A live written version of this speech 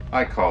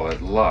I call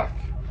it luck.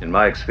 In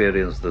my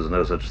experience, there's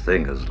no such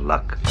thing as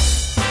luck.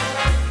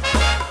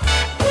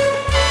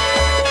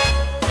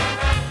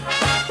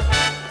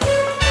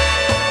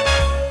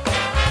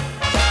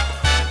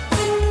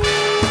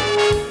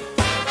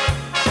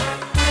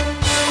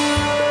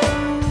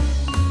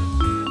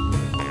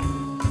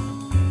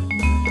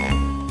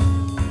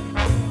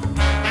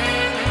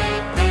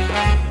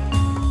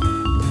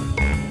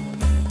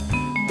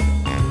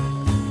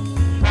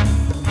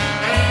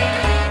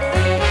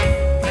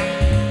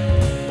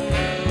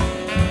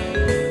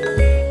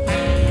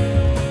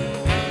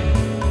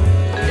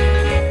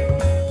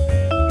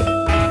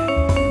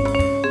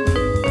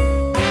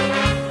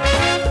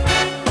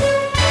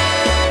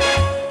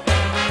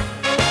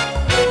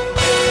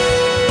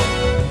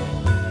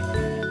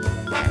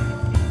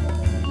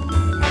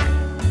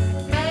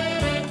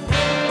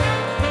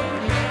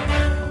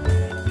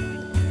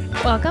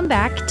 Welcome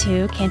back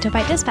to Canto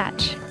Bite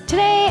Dispatch.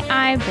 Today,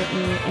 I'm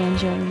Brittany, and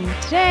joining me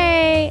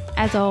today,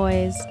 as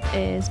always,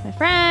 is my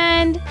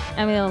friend,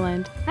 Emily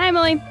Oland. Hi,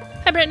 Emily.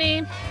 Hi,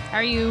 Brittany. How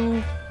are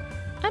you?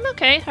 I'm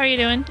okay. How are you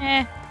doing?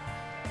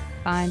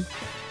 Fine.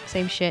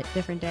 Same shit,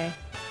 different day.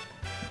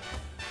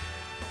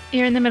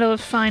 You're in the middle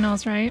of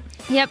finals, right?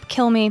 Yep,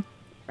 kill me.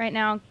 Right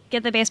now,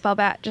 get the baseball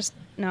bat. Just,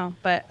 no.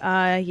 But,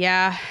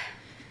 yeah.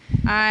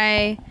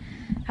 I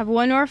have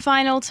one more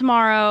final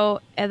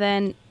tomorrow, and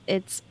then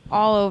it's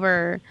all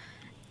over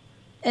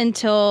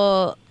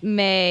until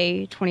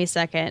May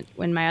 22nd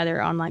when my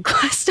other online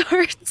class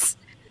starts.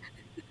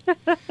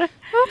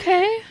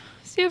 Okay.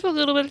 So you have a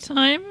little bit of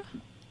time.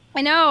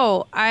 I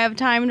know. I have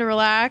time to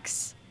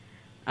relax.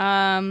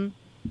 Time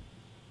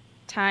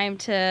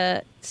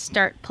to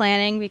start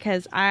planning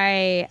because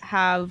I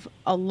have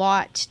a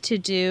lot to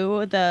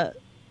do the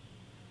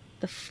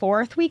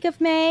 4th week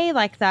of May,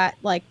 like that,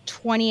 like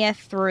 20th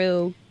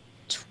through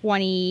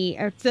 20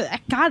 or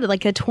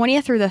like the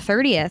 20th through the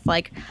 30th.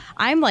 Like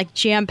I'm like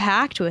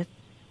jam-packed with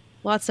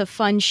lots of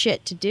fun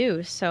shit to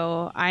do,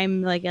 so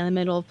I'm like in the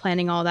middle of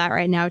planning all that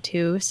right now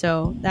too,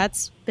 so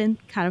that's been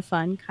kind of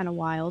fun, kind of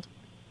wild.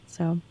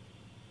 So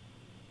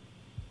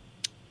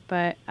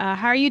but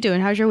how are you doing?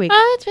 How's your week?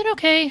 It's been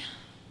okay.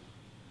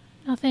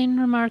 Nothing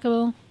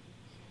remarkable.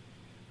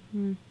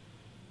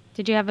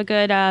 Did you have a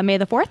good May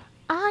the 4th?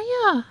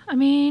 Yeah. I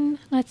mean,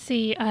 let's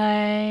see.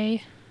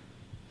 I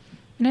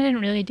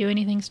didn't really do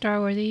anything Star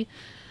Warsy,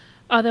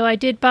 although I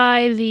did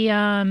buy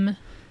the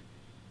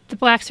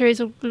Black Series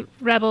of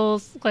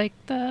Rebels, like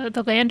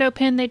the Lando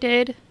pin they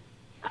did.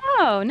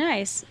 Oh,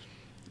 nice.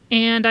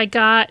 And I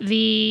got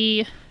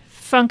the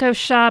Funko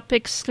Shop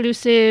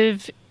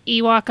exclusive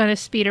Ewok on a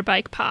speeder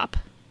bike pop.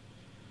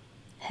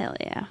 Hell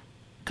yeah.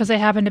 Because I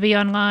happened to be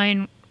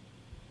online.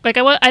 Like,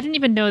 I didn't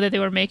even know that they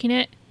were making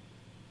it,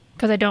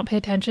 because I don't pay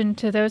attention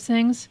to those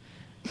things.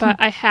 But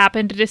I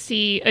happened to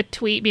see a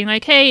tweet being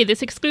like, hey,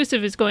 this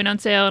exclusive is going on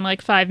sale in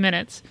like 5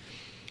 minutes.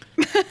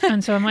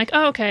 And so I'm like,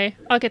 oh, okay,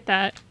 I'll get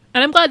that.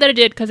 And I'm glad that I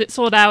did, because it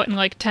sold out in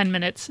like 10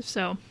 minutes.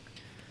 So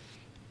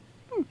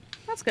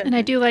That's good. And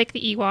I do like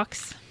the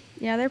Ewoks.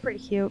 Yeah, they're pretty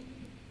cute.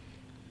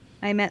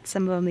 I met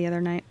some of them the other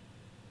night.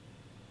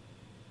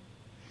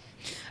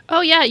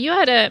 Oh, yeah, you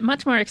had a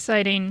much more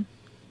exciting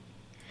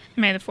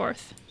May the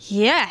 4th.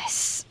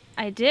 Yes,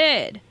 I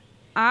did.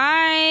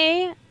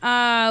 I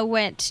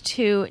went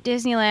to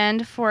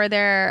Disneyland for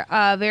their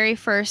very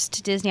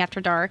first Disney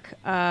After Dark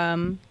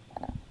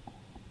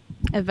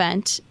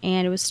event,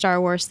 and it was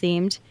Star Wars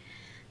themed.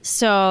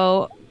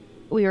 So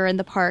we were in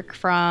the park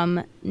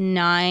from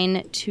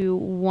 9 to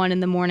 1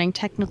 in the morning,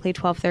 technically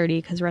 12:30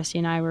 because Rusty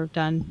and I were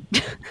done.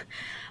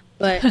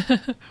 But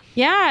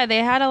yeah,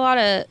 they had a lot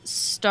of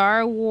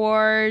Star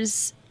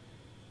Wars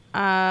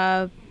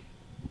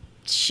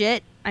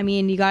shit. I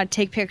mean, you got to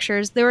take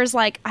pictures. There was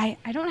like, I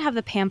don't have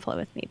the pamphlet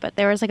with me, but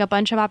there was like a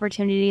bunch of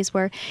opportunities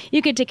where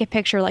you could take a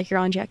picture like you're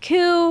on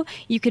Jakku.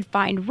 You could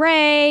find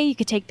Rey. You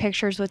could take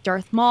pictures with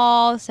Darth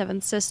Maul,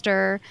 Seventh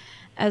Sister,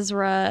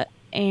 Ezra,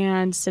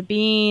 and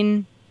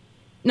Sabine.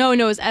 No,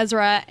 it was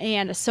Ezra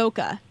and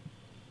Ahsoka,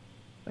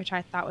 which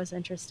I thought was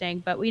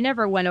interesting. But we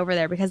never went over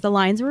there because the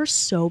lines were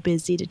so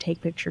busy to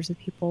take pictures with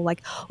people.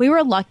 Like, we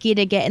were lucky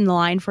to get in the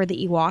line for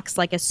the Ewoks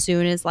like as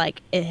soon as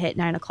like it hit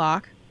 9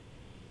 o'clock.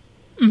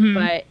 Mm-hmm.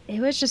 But it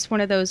was just one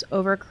of those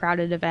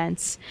overcrowded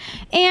events.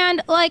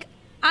 And, like,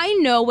 I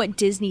know what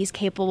Disney's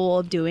capable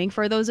of doing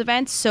for those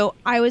events. So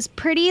I was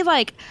pretty,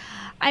 like,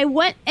 I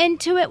went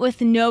into it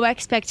with no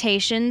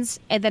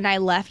expectations. And then I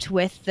left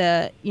with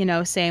the,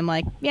 same,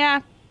 like,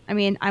 yeah, I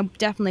mean, I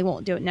definitely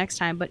won't do it next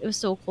time. But it was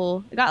so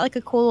cool. I got, like,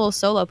 a cool little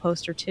solo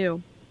poster,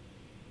 too.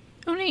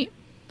 Oh, neat.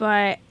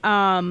 But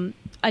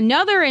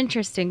another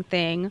interesting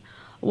thing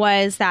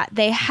was that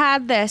they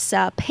had this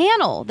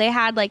panel. They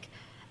had, like,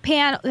 they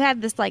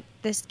had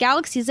this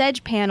Galaxy's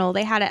Edge panel.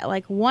 They had it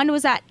like one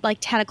was at like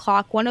 10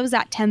 o'clock, one was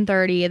at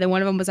 10:30, and then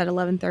one of them was at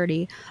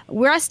 11:30.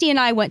 Rusty and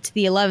I went to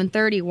the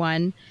 11:30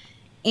 one,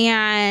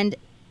 and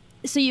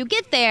so you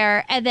get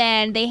there, and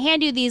then they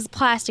hand you these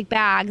plastic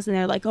bags, and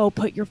they're like, "Oh,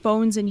 put your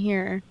phones in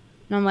here,"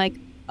 and I'm like,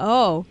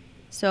 "Oh,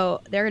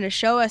 so they're gonna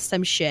show us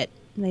some shit."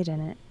 And they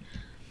didn't.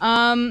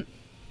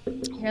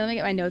 Here, let me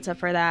get my notes up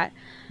for that.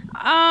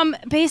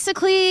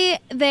 Basically,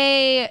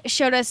 they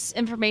showed us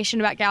information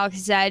about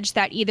Galaxy's Edge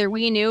that either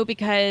we knew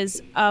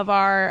because of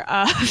our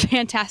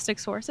fantastic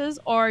sources,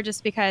 or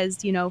just because,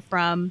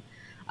 from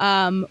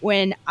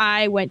when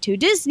I went to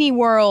Disney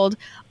World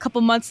a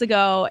couple months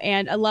ago,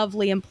 and a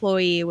lovely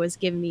employee was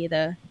giving me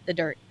the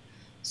dirt.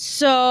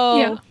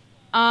 So,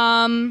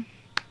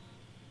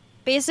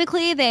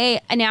 basically,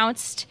 they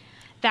announced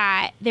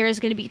that there's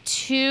going to be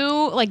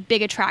two like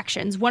big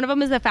attractions. One of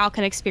them is the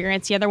Falcon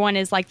Experience. The other one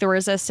is like the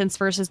Resistance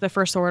versus the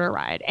First Order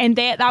ride. And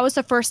that was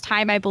the first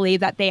time, I believe,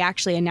 that they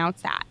actually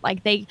announced that.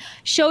 Like, they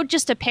showed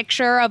just a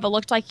picture of it,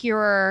 looked like you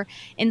were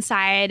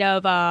inside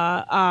of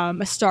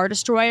a Star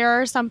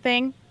Destroyer or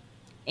something.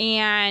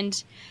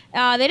 And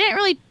they didn't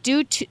really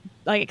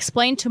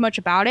explain too much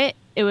about it.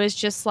 It was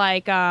just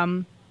like,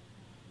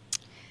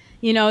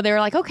 they were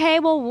like, okay,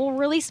 well, we'll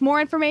release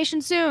more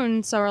information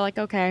soon. So we're like,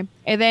 okay.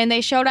 And then they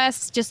showed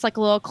us just like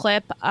a little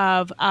clip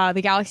of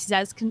the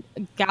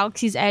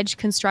Galaxy's Edge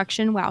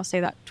construction. Wow, say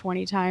that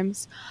 20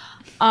 times.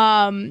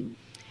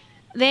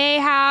 They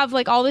have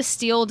like all this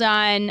steel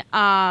done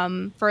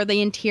for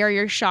the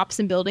interior shops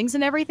and buildings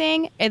and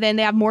everything. And then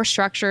they have more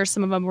structures.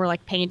 Some of them were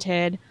like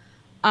painted.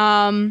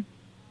 And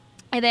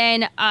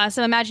then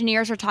some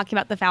Imagineers are talking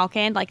about the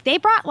Falcon. Like, they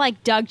brought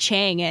like Doug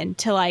Chang in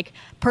to like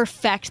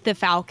perfect the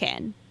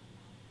Falcon.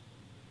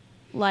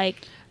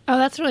 Like, oh,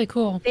 that's really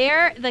cool.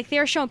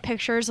 They're showing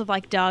pictures of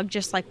like Doug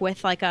just like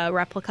with like a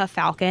replica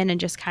Falcon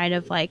and just kind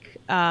of like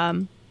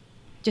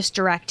just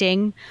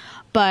directing.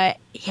 But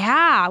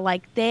yeah,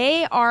 like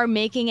they are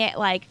making it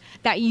like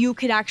that you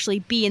could actually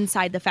be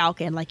inside the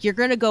Falcon. Like, you're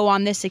gonna go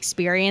on this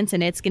experience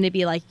and it's gonna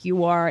be like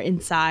you are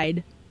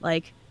inside.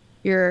 Like,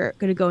 you're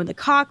gonna go in the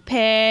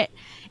cockpit,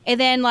 and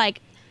then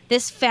like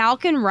this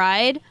Falcon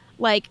ride,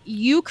 like,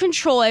 you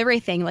control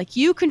everything. Like,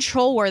 you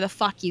control where the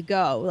fuck you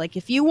go. Like,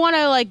 if you want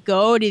to, like,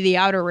 go to the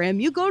Outer Rim,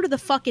 you go to the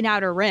fucking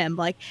Outer Rim.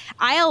 Like,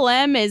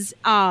 ILM is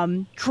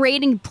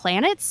creating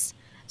planets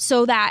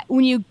so that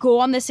when you go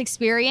on this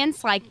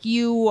experience, like,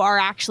 you are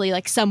actually,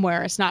 like,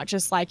 somewhere. It's not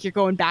just, like, you're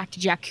going back to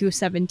Jakku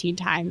 17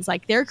 times.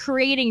 Like, they're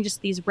creating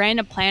just these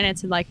random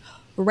planets and, like,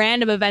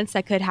 random events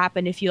that could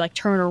happen if you, like,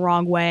 turn a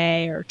wrong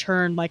way or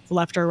turn, like,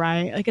 left or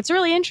right. Like, it's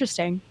really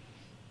interesting.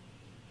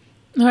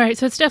 All right,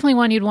 so it's definitely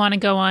one you'd want to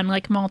go on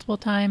like multiple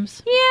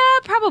times. Yeah,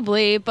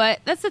 probably. But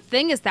that's the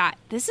thing, is that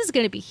this is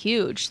going to be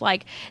huge.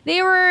 Like,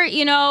 they were,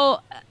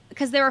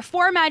 because there were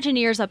 4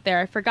 Imagineers up there.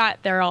 I forgot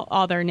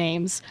all their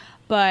names.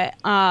 But,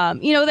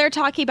 they're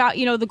talking about,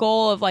 the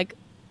goal of like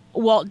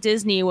Walt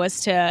Disney was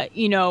to,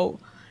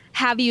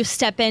 have you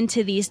step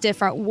into these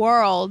different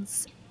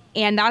worlds.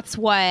 And that's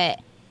what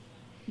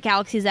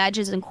Galaxy's Edge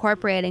is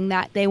incorporating,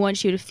 that they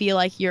want you to feel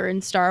like you're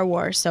in Star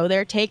Wars. So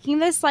they're taking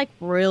this like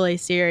really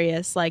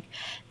serious. Like,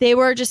 they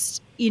were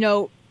just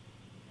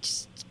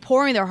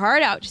pouring their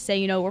heart out to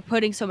say, we're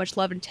putting so much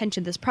love and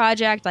attention to this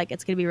project. Like,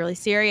 it's going to be really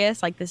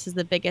serious. Like, this is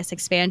the biggest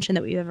expansion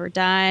that we've ever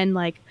done.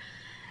 Like,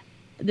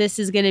 this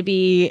is going to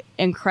be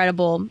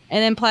incredible. And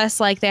then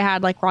plus, like, they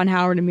had like Ron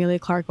Howard and Amelia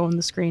Clark go on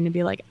the screen and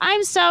be like,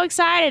 I'm so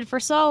excited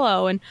for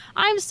Solo, and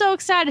I'm so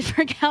excited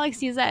for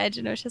Galaxy's Edge.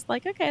 And it was just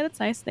like, okay,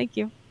 that's nice. Thank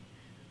you.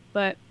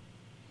 But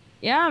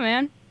yeah,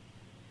 man,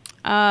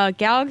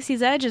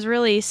 Galaxy's Edge is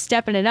really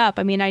stepping it up.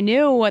 I mean, I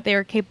knew what they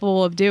were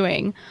capable of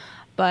doing,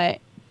 but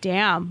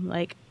damn,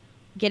 like,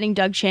 getting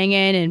Doug Chang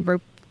in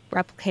and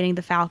replicating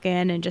the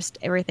Falcon and just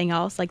everything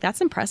else, like, that's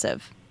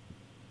impressive.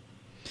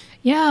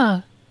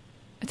 Yeah,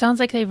 it sounds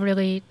like they've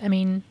really. I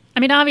mean,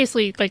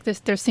 obviously, like this,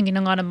 they're sinking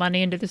a lot of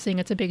money into this thing.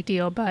 It's a big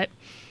deal, but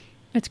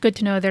it's good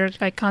to know they're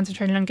like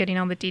concentrating on getting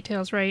all the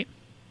details right.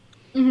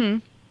 Mm-hmm.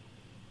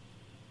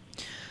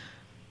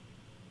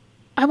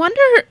 I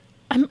wonder,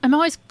 I'm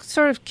always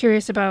sort of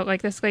curious about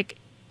like this, like,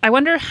 I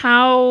wonder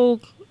how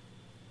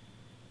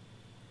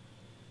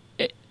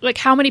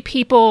many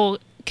people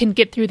can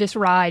get through this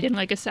ride in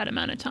like a set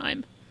amount of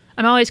time.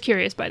 I'm always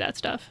curious by that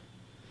stuff.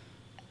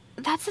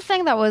 That's the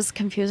thing that was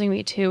confusing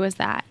me too, is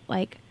that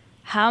like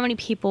how many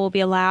people will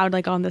be allowed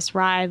like on this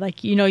ride.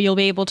 Like, you'll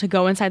be able to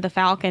go inside the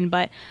Falcon,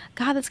 but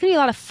God, that's gonna be a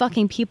lot of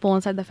fucking people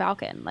inside the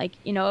Falcon. Like,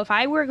 if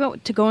I were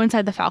to go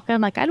inside the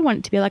Falcon, like, I'd want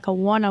it to be like a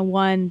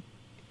one-on-one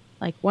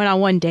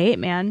date,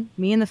 man.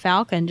 Me and the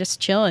Falcon just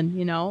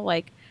chilling,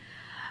 like,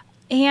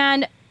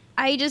 and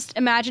I just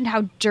imagined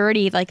how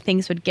dirty like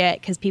things would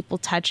get because people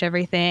touch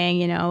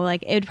everything,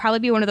 like, it would probably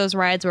be one of those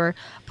rides where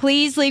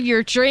please leave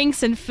your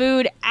drinks and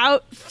food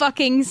out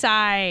fucking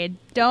side.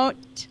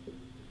 Don't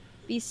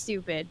be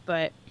stupid.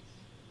 But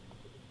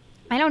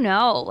I don't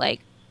know, like,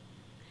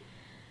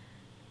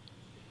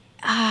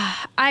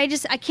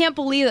 I can't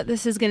believe that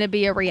this is going to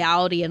be a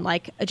reality in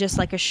like just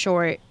like a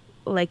short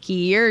like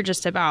year,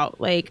 just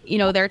about. Like,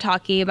 they're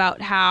talking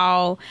about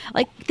how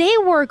like they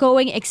were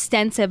going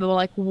extensive about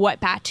like what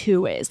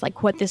Batu is,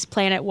 like what this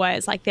planet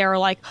was. Like, they were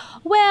like,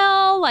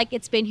 well, like,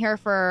 it's been here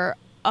for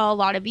a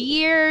lot of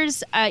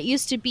years. It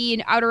used to be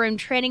an Outer Rim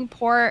training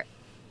port,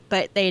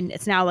 but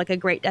it's now like a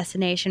great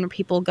destination where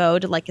people go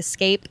to like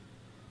escape.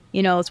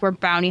 It's where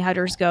bounty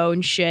hunters go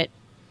and shit.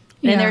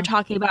 And Yeah. they're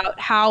talking about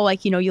how,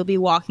 like, you know, you'll be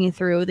walking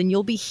through, then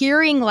you'll be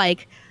hearing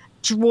like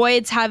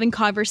droids having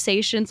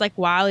conversations like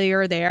while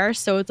you're there.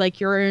 So it's like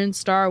you're in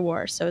Star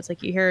Wars. So it's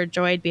like you hear a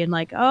droid being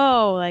like,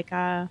 oh, like,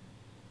 I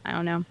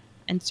don't know,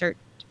 insert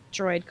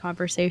droid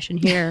conversation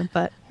here.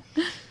 But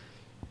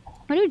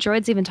what do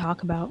droids even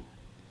talk about?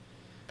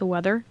 The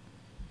weather?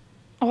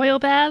 Oil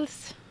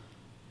baths.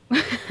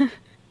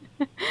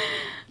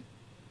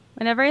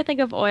 Whenever I think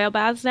of oil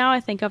baths now,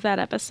 I think of that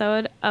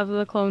episode of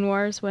the Clone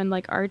Wars when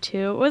like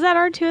R2 was that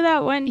R2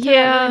 that went to that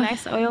Yeah. really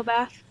nice oil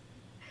bath.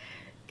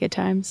 Good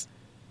times.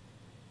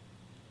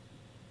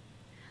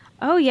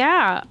 Oh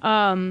yeah.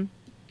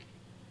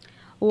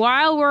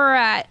 While we're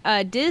at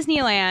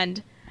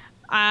Disneyland,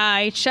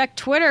 I checked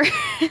Twitter,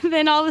 and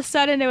then all of a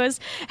sudden it was,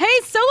 "Hey,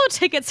 solo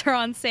tickets are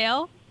on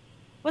sale."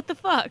 What the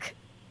fuck?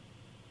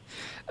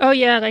 Oh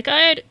yeah, like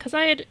I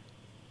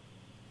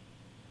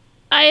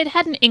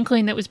had an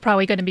inkling that it was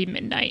probably going to be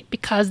midnight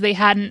because they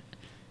hadn't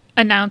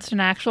announced an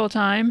actual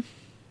time.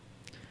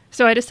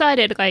 So I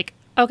decided, like,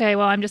 okay,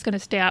 well, I'm just going to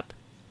stay up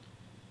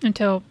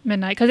until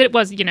midnight because it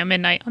was, you know,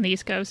 midnight on the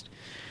East Coast.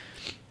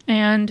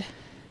 And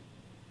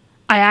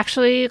I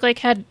actually, like,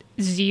 had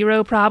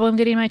zero problem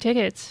getting my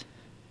tickets.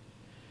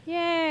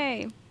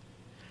 Yay.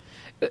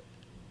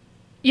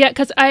 Yeah,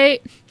 because I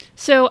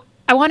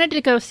wanted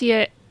to go see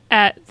it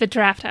at the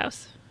Draft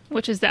House,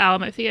 which is the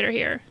Alamo Theater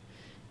here.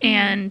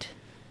 And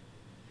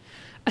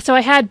so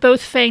I had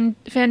both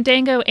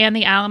Fandango and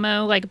the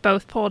Alamo, like,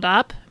 both pulled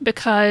up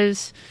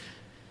because,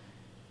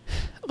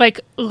 like,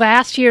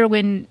 last year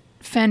when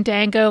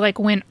Fandango, like,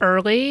 went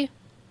early,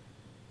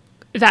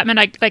 that meant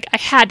I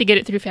had to get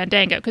it through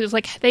Fandango because it was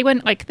like they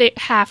went like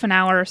half an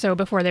hour or so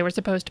before they were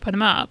supposed to put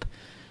them up,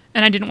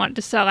 and I didn't want it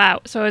to sell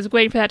out, so I was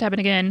waiting for that to happen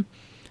again.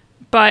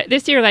 But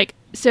this year, like,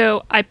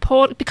 so I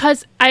pulled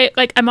because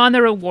I'm on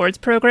the rewards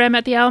program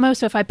at the Alamo,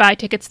 so if I buy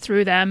tickets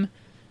through them,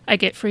 I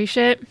get free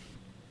shit.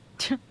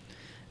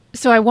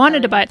 So I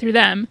wanted to buy it through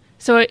them.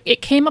 So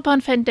it came up on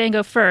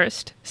Fandango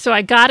first. So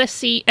I got a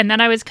seat, and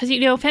then I was, because, you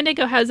know,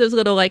 Fandango has those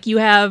little, like, you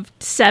have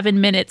 7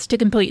 minutes to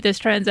complete this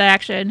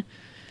transaction.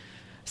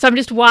 So I'm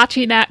just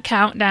watching that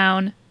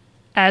countdown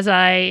as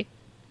I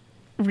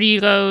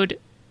reload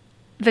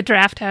the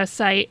Draft House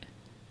site.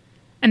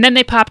 And then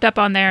they popped up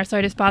on there, so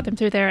I just bought them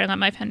through there and let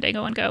my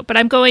Fandango one go. But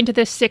I'm going to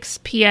this 6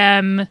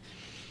 p.m.,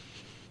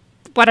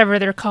 whatever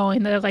they're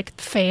calling, the, like,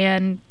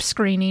 fan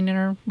screening,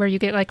 or where you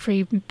get, like,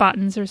 free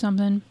buttons or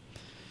something.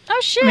 Oh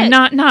shit. I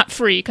mean, not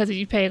free, because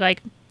you pay,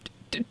 like,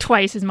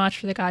 twice as much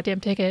for the goddamn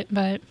ticket,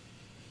 but...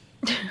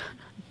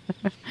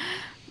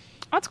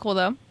 That's cool,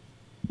 though.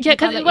 Yeah,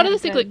 because one of the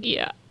things, like,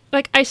 yeah.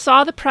 Like, I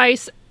saw the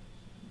price,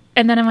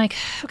 and then I'm like,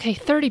 okay,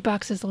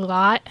 $30 is a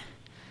lot.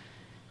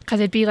 Because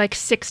it'd be, like,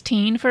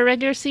 $16 for a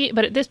regular seat.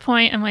 But at this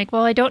point, I'm like,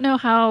 well, I don't know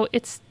how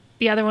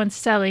the other one's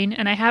selling,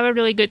 and I have a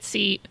really good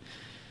seat.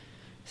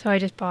 So I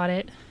just bought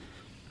it.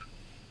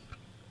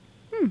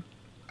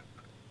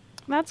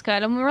 That's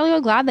good. I'm really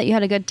glad that you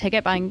had a good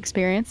ticket buying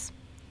experience.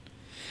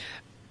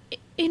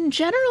 In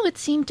general, it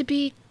seemed to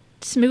be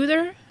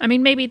smoother. I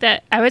mean, maybe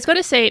that... I was going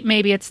to say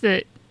maybe it's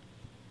that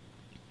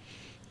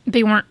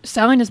they weren't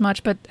selling as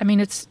much, but, I mean,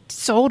 it's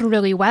sold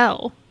really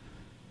well.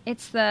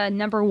 It's the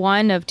number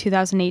 1 of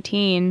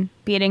 2018,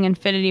 beating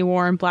Infinity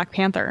War and Black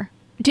Panther.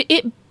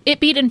 It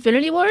beat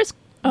Infinity Wars?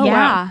 Oh, yeah.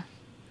 wow.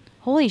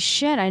 Holy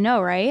shit, I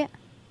know, right?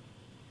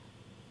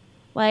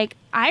 Like,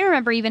 I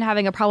remember even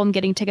having a problem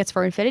getting tickets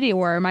for Infinity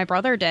War. My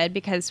brother did,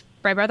 because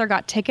my brother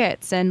got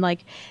tickets, and,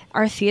 like,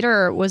 our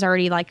theater was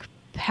already, like,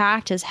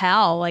 packed as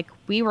hell. Like,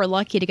 we were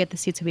lucky to get the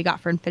seats that we got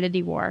for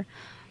Infinity War.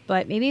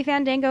 But maybe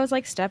Fandango's,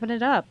 like, stepping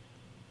it up.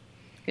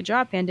 Good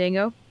job,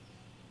 Fandango.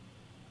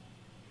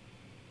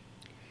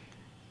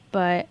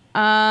 But,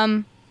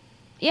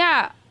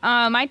 yeah,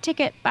 my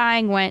ticket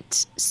buying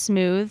went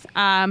smooth.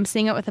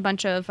 Seeing it with a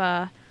bunch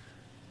of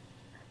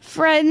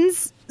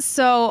friends.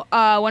 So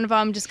one of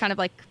them just kind of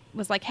like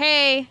was like,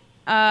 hey,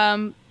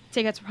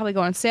 tickets will probably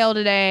go on sale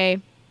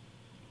today.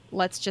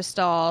 Let's just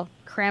all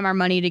cram our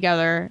money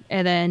together.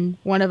 And then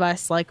one of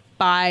us like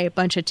buy a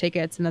bunch of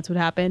tickets, and that's what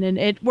happened. And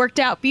it worked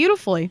out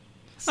beautifully.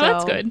 So,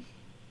 that's good.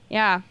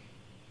 Yeah.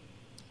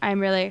 I'm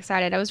really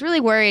excited. I was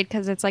really worried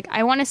because it's like,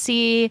 I want to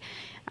see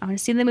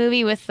the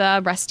movie with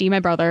Rusty, my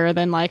brother,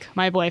 then like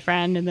my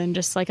boyfriend, and then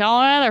just like all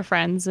my other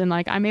friends. And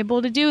like, I'm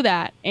able to do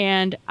that.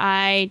 And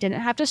I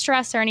didn't have to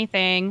stress or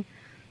anything.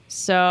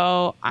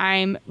 So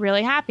I'm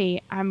really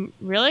happy. I'm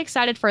really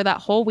excited for that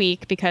whole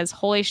week because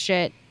holy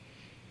shit,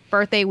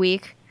 birthday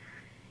week.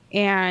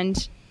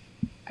 And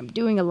I'm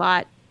doing a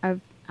lot.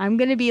 I'm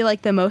going to be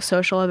like the most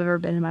social I've ever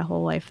been in my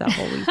whole life that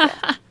whole week.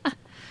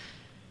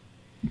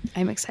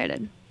 I'm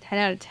excited. 10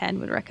 out of 10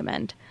 would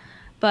recommend.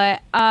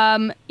 But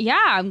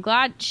yeah, I'm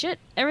glad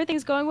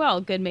everything's going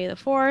well. Good May the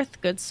 4th,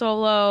 good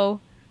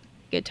solo,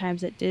 good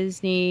times at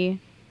Disney.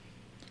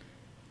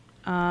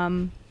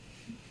 Feel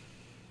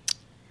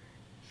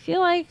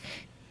like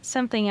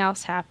something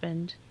else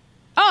happened.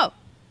 Oh,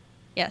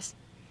 yes.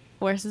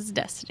 Forces of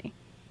Destiny.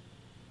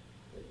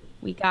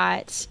 We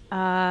got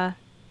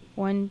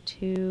 1,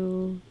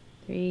 2,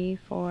 3,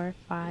 4,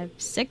 5,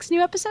 6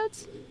 new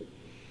episodes.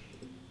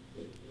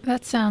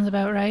 That sounds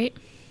about right.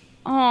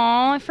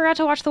 Aw, I forgot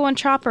to watch the one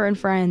Chopper and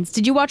Friends.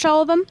 Did you watch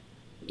all of them?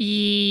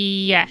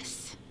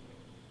 Yes.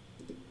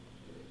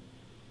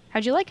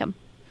 How'd you like them?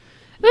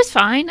 It was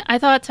fine. I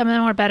thought some of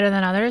them were better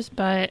than others,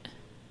 but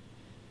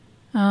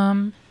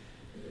overall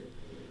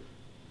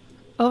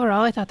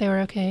I thought they were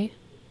okay.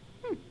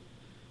 I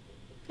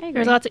agree.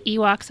 There's lots of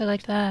Ewoks. I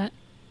liked that.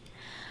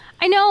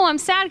 I know, I'm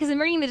sad because I'm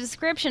reading the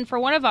description for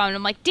one of them and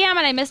I'm like, damn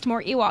it, I missed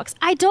more Ewoks.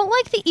 I don't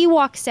like the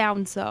Ewok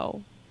sounds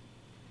though.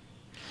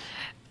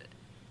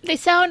 They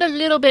sound a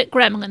little bit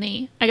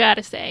gremlin-y, I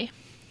gotta say.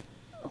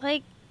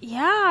 Like,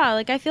 yeah,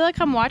 like I feel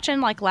like I'm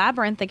watching like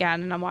Labyrinth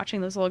again and I'm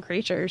watching those little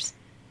creatures.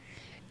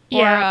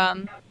 Yeah.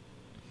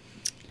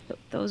 Or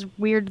those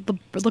weird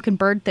looking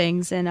bird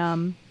things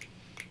and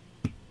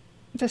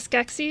The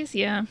Skeksis,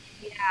 yeah.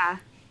 yeah.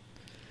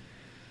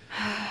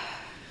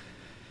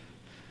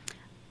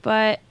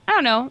 But I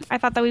don't know. I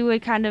thought that we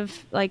would kind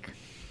of like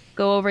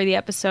go over the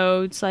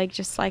episodes, like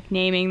just like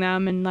naming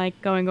them and like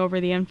going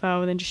over the info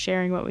and then just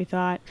sharing what we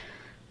thought.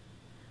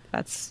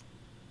 That's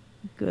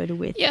good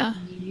with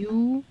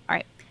you. All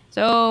right.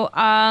 So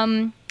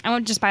I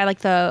went just by like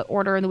the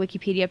order in the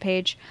Wikipedia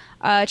page.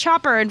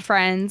 Chopper and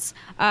Friends.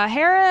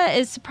 Hera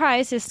is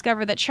surprised to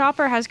discover that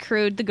Chopper has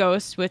crewed the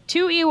Ghost with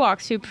 2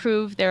 Ewoks who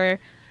prove their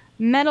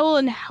mettle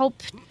and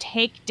help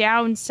take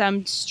down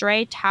some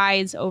stray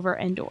tides over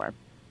Endor.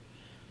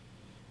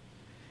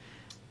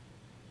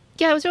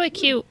 Yeah, it was really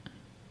cute.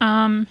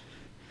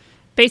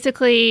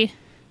 Basically,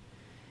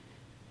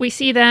 we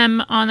see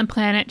them on the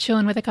planet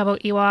chilling with a couple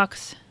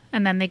Ewoks,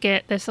 and then they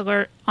get this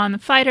alert on the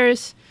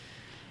fighters.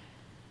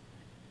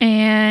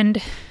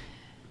 And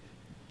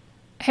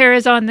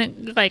Hera's on the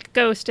like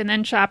Ghost, and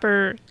then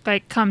Chopper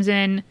like comes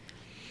in,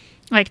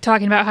 like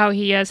talking about how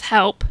he has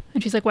help,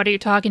 and she's like, "What are you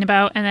talking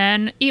about?" And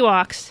then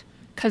Ewoks,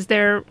 because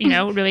they're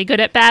really good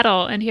at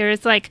battle. And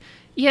Hera's like,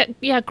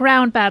 "Yeah,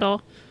 ground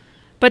battle."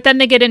 But then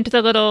they get into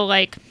the little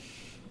like,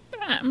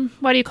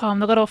 what do you call them?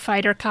 The little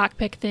fighter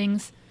cockpit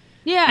things.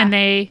 Yeah. And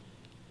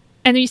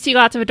then you see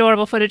lots of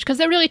adorable footage because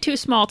they're really too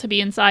small to be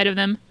inside of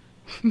them.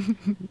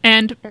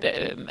 And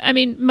I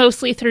mean,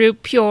 mostly through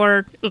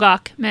pure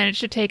luck, managed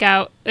to take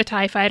out a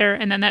TIE fighter,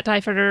 and then that TIE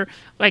fighter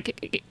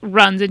like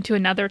runs into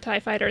another TIE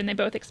fighter, and they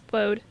both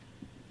explode.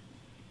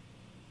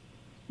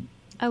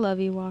 I love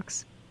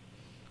Ewoks.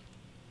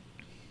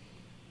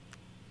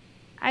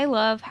 I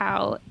love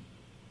how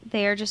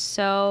they are just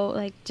so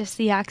like just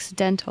the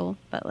accidental,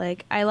 but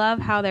like I love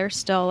how they're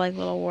still like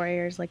little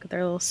warriors, like with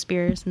their little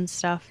spears and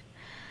stuff.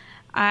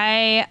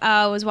 I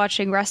was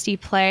watching Rusty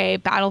play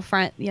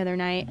Battlefront the other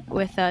night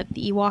with the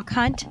Ewok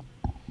hunt,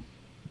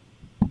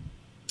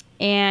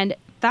 and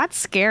that's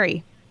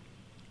scary.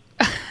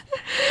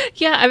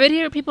 Yeah, I've been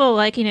hearing people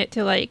liking it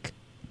to like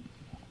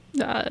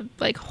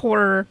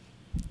horror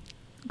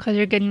because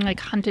you're getting like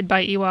hunted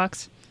by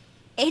Ewoks.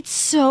 It's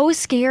so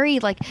scary.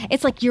 Like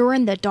it's like you're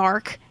in the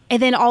dark,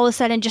 and then all of a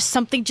sudden, just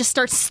something just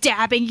starts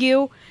stabbing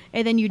you,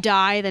 and then you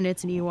die. Then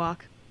it's an Ewok.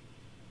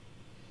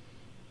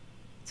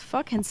 It's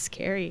fucking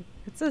scary.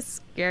 It's a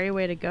scary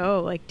way to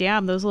go. Like,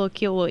 damn, those little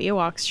cute little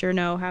Ewoks sure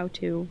know how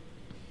to.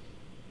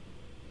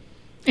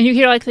 And you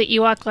hear like the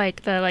Ewok,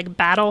 like the like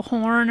battle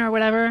horn or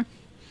whatever.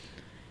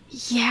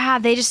 Yeah,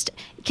 they just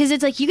because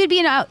it's like you could be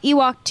an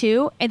Ewok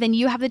too, and then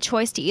you have the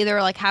choice to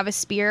either like have a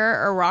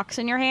spear or rocks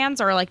in your hands,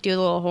 or like do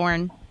the little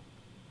horn.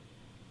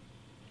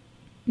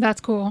 That's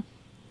cool.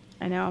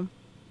 I know.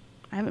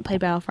 I haven't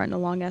played Battlefront in a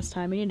long ass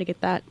time. I need to get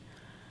that.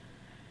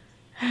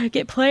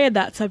 Get playing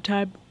that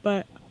sometime,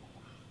 but.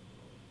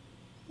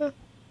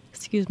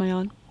 Excuse my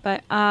yawn.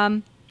 But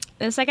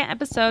the second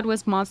episode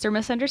was Monster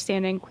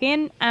Misunderstanding.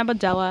 Queen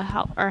Amidala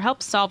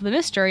helps solve the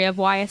mystery of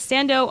why a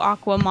Sando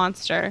Aqua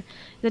monster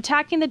is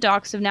attacking the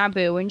docks of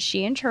Naboo when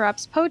she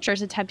interrupts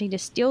poachers attempting to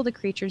steal the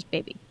creature's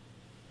baby.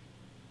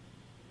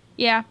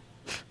 Yeah,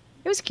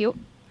 it was cute.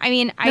 I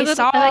mean, I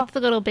liked the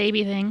little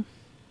baby thing.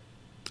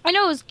 I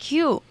know it was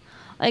cute.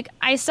 Like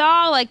I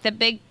saw like the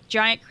big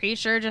giant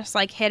creature just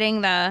like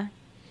hitting the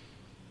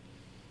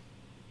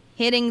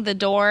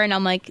door, and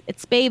I'm like,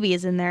 its baby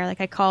is in there. Like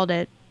I called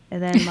it,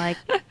 and then like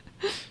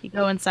you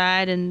go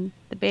inside and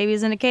the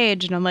baby's in a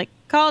cage, and I'm like,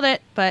 called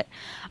it. But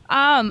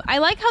I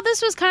like how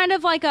this was kind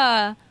of like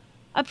a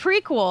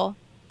prequel,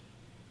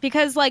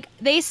 because like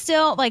they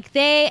still like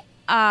they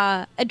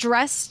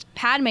addressed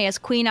Padme as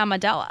Queen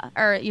Amidala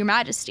or Your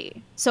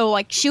Majesty, so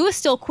like she was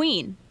still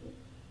queen.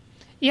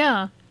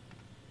 Yeah,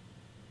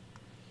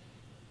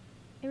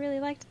 I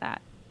really liked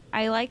that.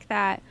 I like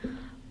that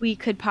we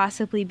could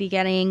possibly be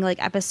getting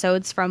like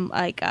episodes from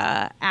like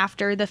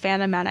after the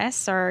Phantom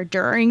Menace or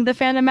during the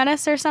Phantom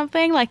Menace or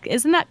something. Like,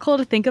 isn't that cool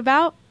to think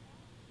about?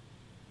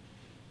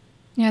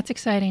 Yeah, it's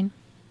exciting.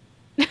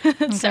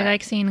 I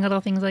like seeing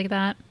little things like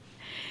that.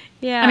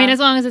 Yeah. I mean, as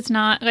long as it's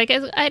not like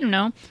I don't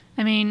know.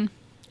 I mean,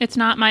 it's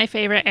not my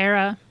favorite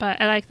era, but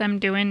I like them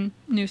doing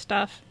new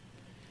stuff.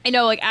 I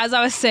know, like as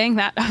I was saying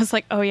that, I was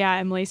like, oh yeah,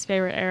 Emily's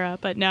favorite era,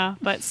 but no.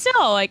 But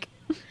still, like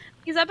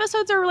these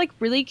episodes are like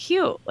really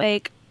cute.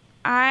 Like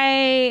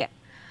I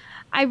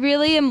I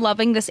really am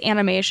loving this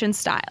animation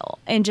style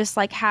and just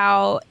like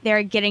how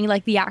they're getting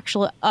like the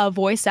actual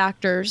voice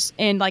actors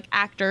and like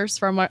actors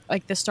from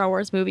like the Star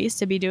Wars movies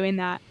to be doing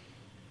that.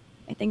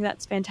 I think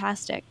that's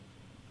fantastic.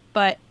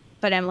 But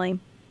Emily.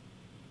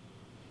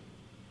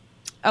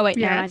 Oh wait,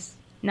 never mind. Yes.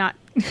 Not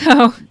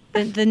Oh.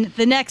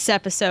 the next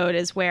episode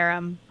is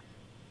where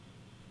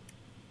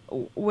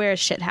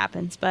shit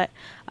happens. But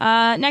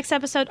next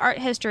episode, art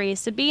history.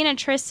 Sabine and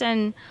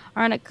Tristan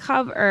are on a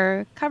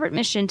covert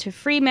mission to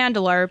free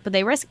Mandalore, but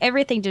they risk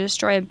everything to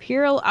destroy an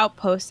Imperial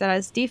outpost that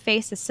has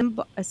defaced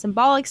a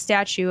symbolic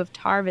statue of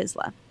Tar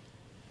Vizsla.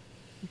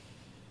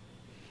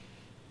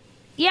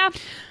 Yeah.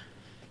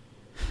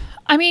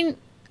 I mean,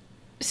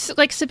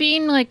 like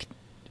Sabine, like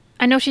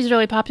I know she's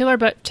really popular,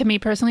 but to me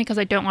personally, because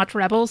I don't watch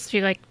Rebels,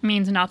 she like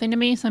means nothing to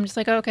me. So I'm just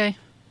like, oh, okay,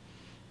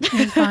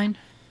 it's fine.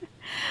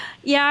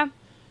 Yeah.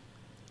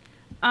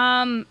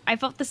 I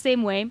felt the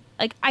same way.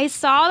 Like, I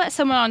saw that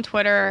someone on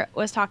Twitter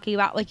was talking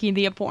about, like,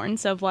 the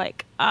importance of,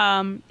 like,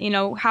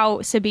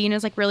 how Sabine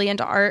is, like, really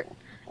into art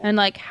and,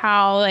 like,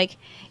 how, like,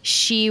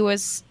 she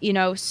was,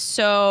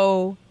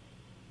 so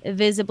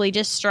visibly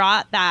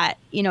distraught that,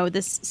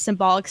 this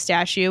symbolic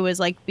statue was,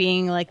 like,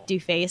 being, like,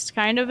 defaced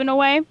kind of in a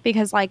way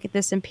because, like,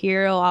 this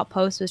Imperial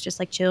outpost was just,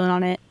 like, chilling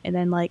on it and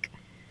then, like,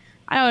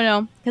 I don't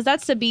know, because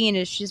that's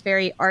Sabine, she's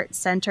very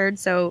art-centered,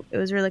 so it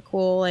was really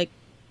cool, like,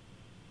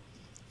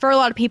 for a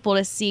lot of people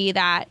to see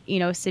that,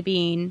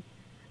 Sabine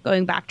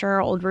going back to her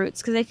old roots.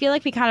 Because I feel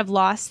like we kind of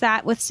lost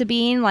that with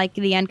Sabine, like,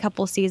 the end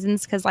couple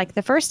seasons. Because, like,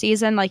 the first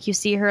season, like, you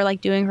see her, like,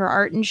 doing her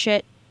art and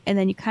shit. And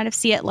then you kind of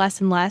see it less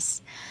and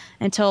less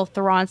until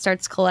Thrawn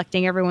starts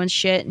collecting everyone's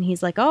shit. And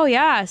he's like, oh,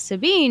 yeah,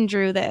 Sabine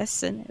drew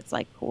this. And it's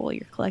like, cool,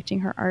 you're collecting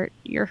her art.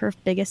 You're her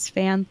biggest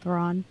fan,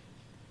 Thrawn.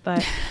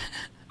 But...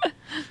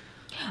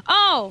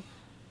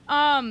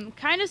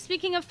 kind of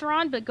speaking of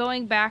Thrawn, but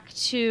going back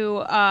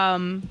to...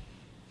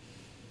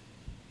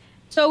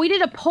 So we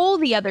did a poll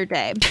the other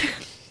day.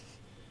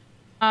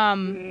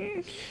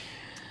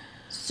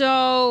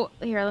 So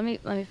here, let me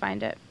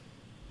find it.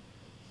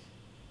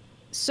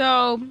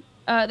 So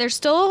there's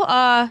still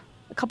a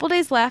couple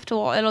days left.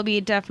 Well, it'll be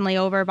definitely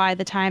over by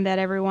the time that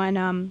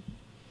everyone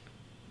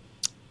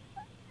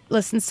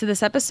listens to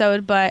this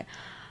episode. But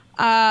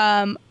is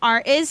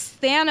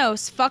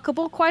Thanos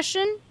fuckable?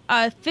 Question.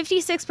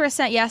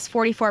 56% yes,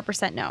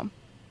 44% no.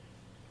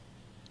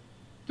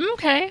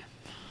 Okay.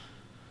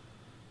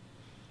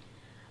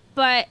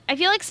 But I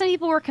feel like some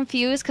people were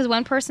confused because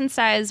one person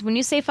says, when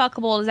you say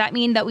fuckable, does that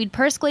mean that we'd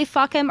personally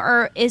fuck him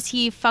or is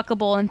he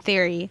fuckable in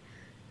theory?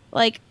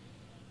 Like,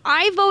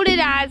 I voted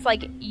as,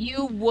 like,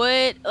 you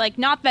would, like,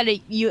 not that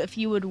if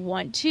you would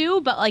want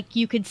to, but, like,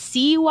 you could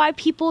see why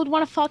people would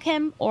want to fuck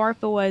him or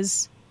if it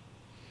was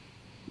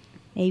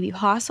maybe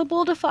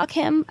possible to fuck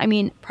him. I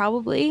mean,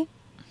 probably.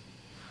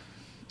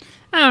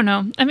 I don't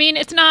know. I mean,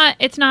 it's not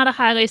a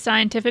highly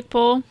scientific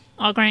poll.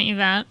 I'll grant you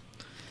that.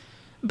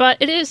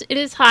 But it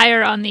is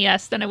higher on the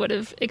yes than I would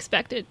have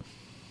expected.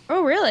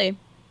 Oh, really?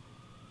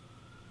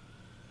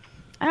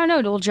 I don't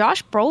know. Well,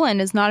 Josh Brolin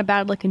is not a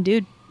bad-looking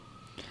dude.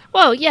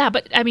 Well, yeah,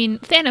 but, I mean,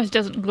 Thanos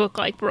doesn't look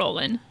like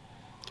Brolin.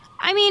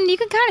 I mean, you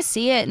can kind of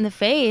see it in the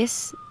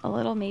face. A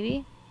little,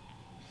 maybe.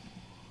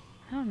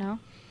 I don't know.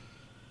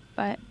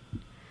 But,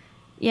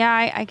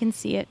 yeah, I can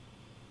see it.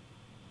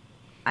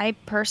 I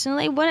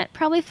personally wouldn't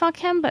probably fuck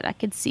him, but I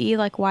could see,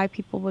 like, why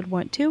people would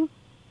want to.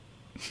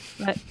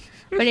 But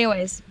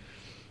anyways...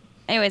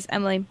 Anyways,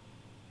 Emily.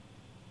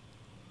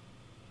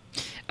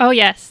 Oh,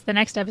 yes. The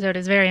next episode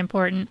is very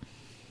important.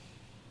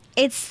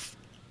 It's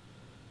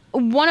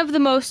one of the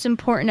most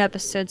important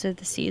episodes of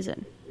the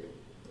season.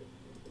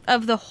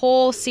 Of the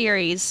whole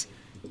series.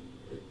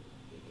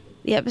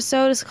 The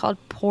episode is called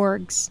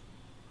Porgs.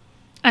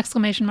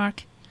 Exclamation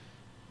mark.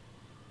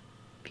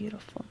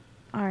 Beautiful.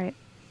 All right.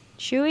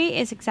 Chewie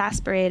is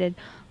exasperated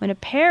when a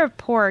pair of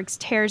Porgs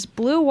tears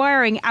blue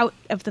wiring out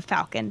of the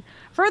Falcon.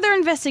 Further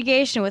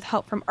investigation with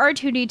help from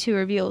R2-D2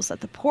 reveals that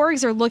the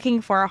Porgs are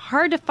looking for a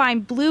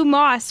hard-to-find blue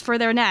moss for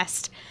their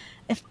nest.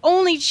 If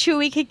only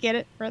Chewie could get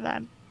it for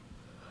them.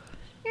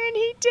 And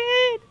he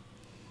did.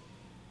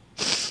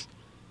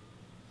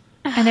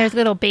 And there's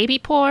little baby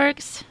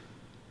Porgs.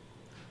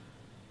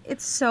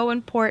 It's so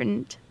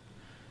important.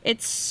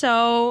 It's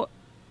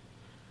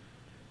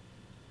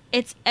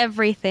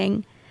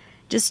everything.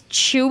 Just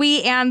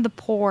Chewie and the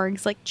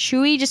Porgs. Like,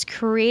 Chewie just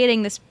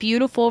creating this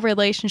beautiful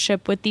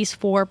relationship with these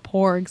four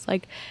Porgs.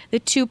 Like, the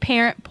two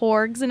parent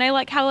Porgs. And I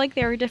like how, like,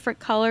 they were different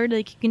colored.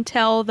 Like, you can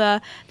tell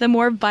the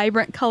more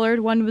vibrant colored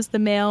one was the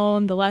male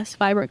and the less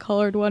vibrant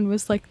colored one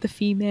was, like, the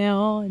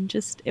female. And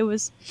just, it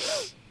was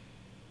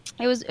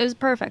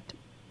perfect.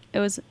 It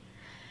was,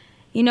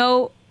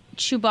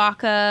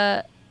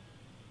 Chewbacca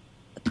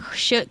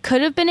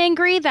could have been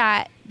angry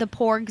that the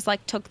Porgs,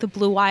 like, took the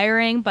blue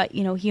wiring, but,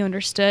 he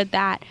understood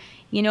that,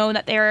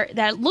 that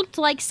it looked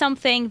like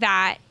something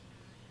that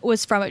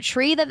was from a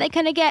tree that they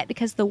couldn't get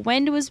because the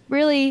wind was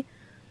really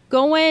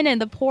going and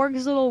the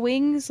Porgs' little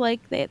wings, like,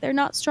 they're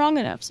not strong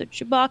enough. So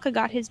Chewbacca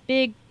got his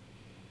big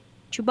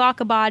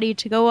Chewbacca body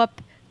to go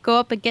up go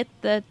up and get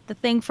the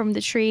thing from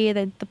the tree.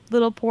 The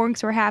little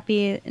porgs were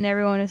happy, and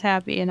everyone was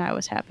happy, and I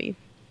was happy.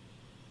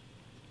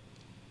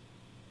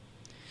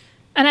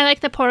 And I like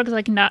the porgs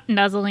like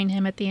nuzzling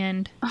him at the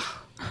end.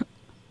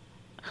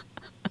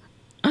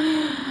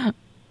 Oh,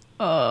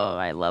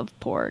 I love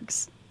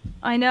porgs.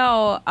 I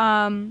know.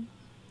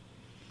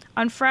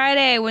 On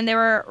Friday when they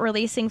were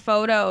releasing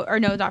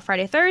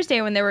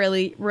Thursday when they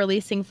were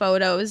releasing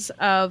photos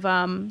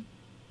of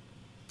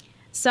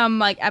some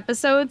like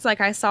episodes,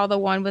 like I saw the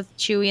one with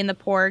Chewie and the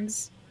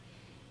porgs,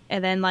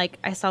 and then like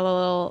I saw the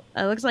little,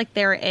 it looks like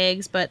they were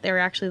eggs, but they were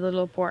actually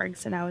little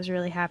porgs, and I was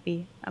really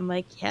happy. I'm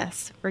like,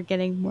 yes, we're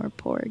getting more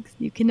porgs.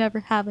 You can never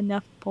have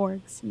enough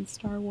porgs in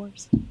Star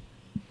Wars.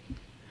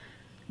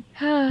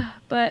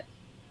 But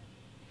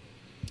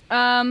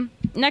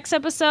next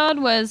episode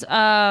was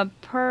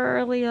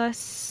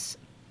Perilous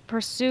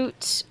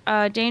Pursuit,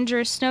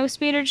 dangerous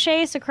snowspeeder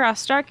chase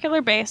across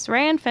Starkiller Base.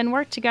 Rey and Finn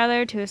work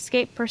together to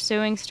escape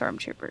pursuing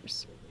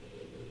stormtroopers.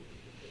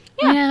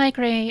 Yeah, I like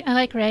Rey. I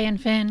like Rey and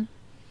Finn.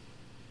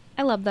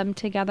 I love them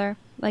together,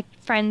 like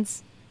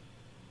friends,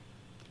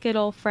 good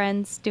old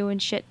friends doing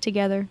shit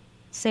together,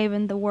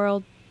 saving the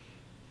world.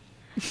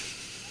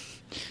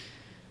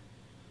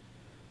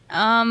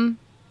 I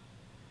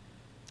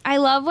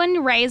love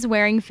when Rey's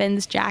wearing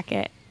Finn's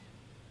jacket.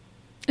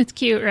 It's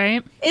cute,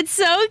 right? It's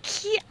so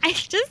cute.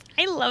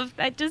 I love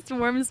that. Just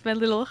warms my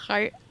little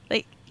heart.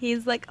 Like,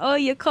 he's like, oh,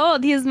 you're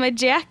cold. Here's my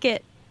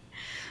jacket.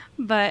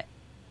 But,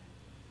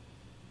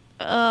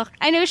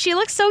 I know she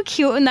looks so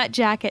cute in that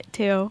jacket,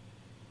 too.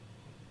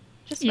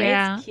 Just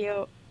Rey's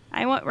cute.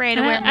 I want Rey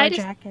to wear more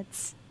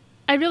jackets.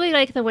 I really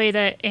like the way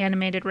that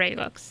animated Rey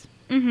looks.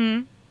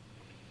 Mm-hmm.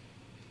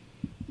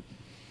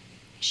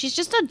 She's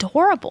just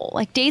adorable,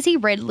 like Daisy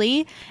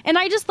Ridley. And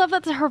I just love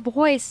that her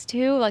voice,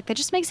 too. Like, that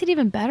just makes it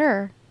even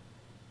better.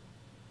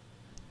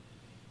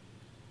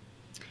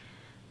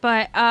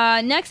 But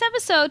next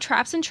episode,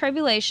 Traps and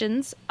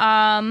Tribulations. Luke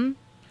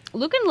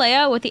and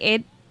Leia, with the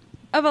aid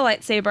of a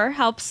lightsaber,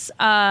 helps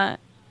Kinesa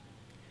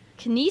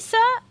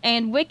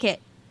and Wicket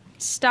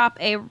stop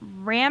a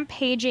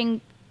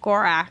rampaging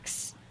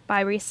Gorax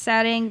by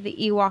resetting the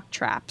Ewok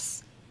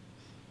traps.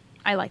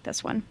 I like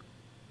this one.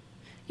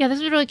 Yeah, this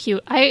is really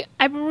cute. I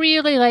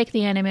really like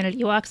the animated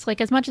Ewoks.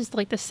 Like, as much as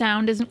like the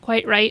sound isn't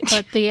quite right,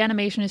 but the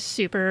animation is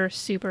super,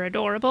 super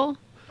adorable.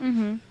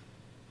 Mm-hmm.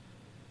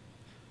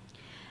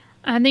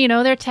 And, you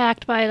know, they're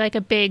attacked by like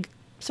a big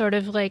sort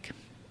of like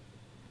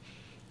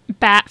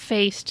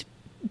bat-faced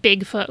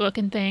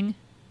Bigfoot-looking thing.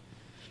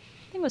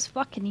 That thing was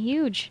fucking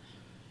huge.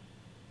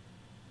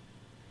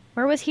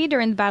 Where was he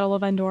during the Battle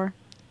of Endor?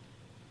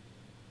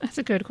 That's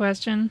a good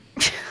question.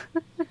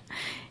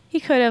 He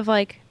could have,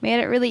 like,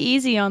 made it really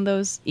easy on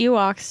those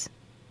Ewoks.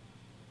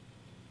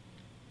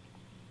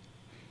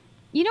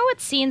 You know what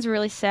scene's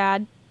really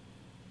sad?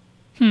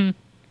 You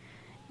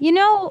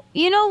know,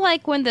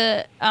 like, when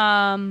the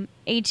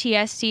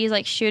ATST is,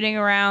 like, shooting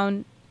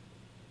around,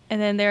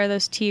 and then there are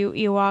those two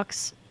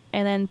Ewoks,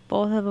 and then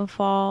both of them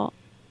fall,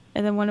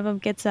 and then one of them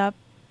gets up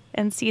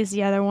and sees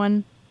the other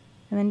one,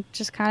 and then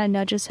just kind of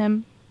nudges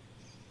him.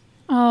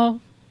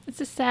 Oh, it's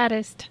the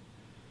saddest.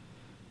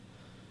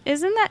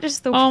 Isn't that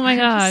just the Oh my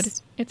god.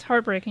 worst? It's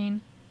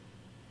heartbreaking.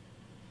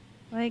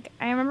 Like,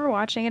 I remember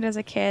watching it as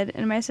a kid,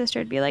 and my sister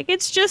would be like,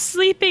 it's just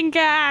sleeping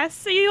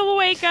gas. You'll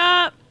wake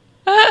up.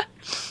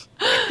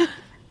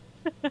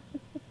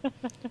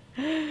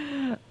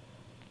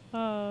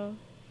 Oh,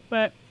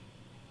 but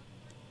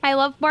I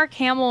love Mark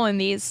Hamill in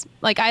these.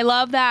 Like, I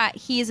love that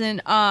he's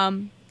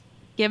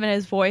given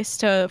his voice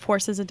to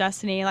Forces of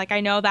Destiny. Like, I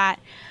know that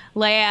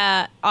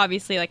Leia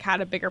obviously like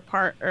had a bigger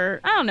part, or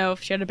I don't know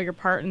if she had a bigger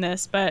part in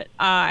this, but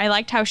I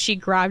liked how she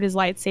grabbed his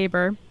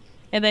lightsaber,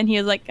 and then he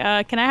was like,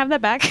 "Can I have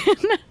that back?"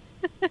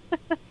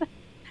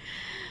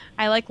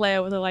 I like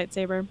Leia with a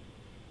lightsaber.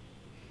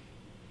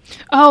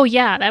 Oh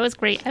yeah, that was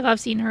great. I love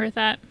seeing her with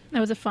that.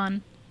 That was a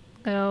fun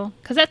go,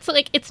 because that's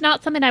like, it's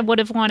not something I would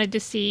have wanted to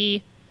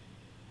see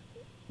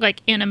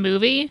like in a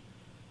movie,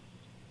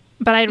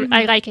 but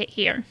I like it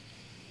here.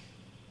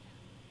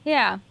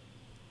 Yeah.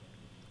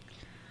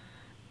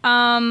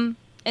 And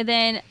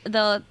then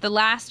the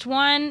last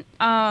one,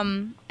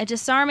 a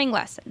disarming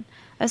lesson.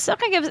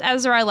 Ahsoka gives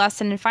Ezra a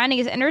lesson in finding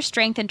his inner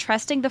strength and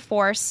trusting the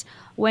Force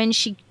when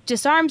she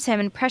disarms him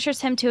and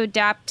pressures him to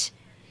adapt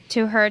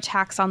to her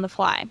attacks on the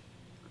fly.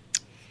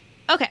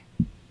 Okay.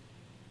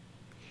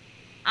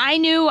 I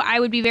knew I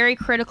would be very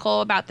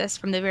critical about this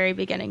from the very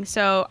beginning,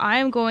 so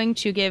I'm going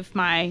to give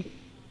my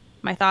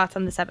thoughts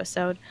on this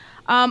episode.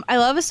 I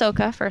love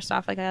Ahsoka, first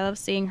off. Like, I love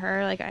seeing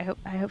her. Like, I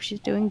hope she's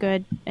doing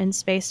good in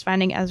space,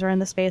 finding Ezra and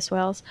the space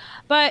whales.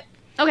 But,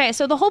 okay,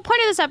 so the whole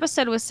point of this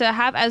episode was to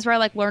have Ezra,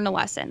 like, learn a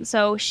lesson.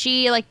 So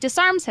she, like,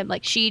 disarms him.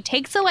 Like, she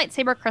takes the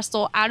lightsaber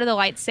crystal out of the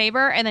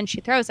lightsaber, and then she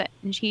throws it.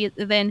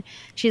 And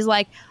she's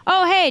like,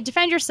 oh, hey,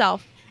 defend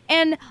yourself.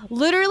 And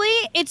literally,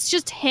 it's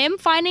just him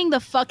finding the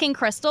fucking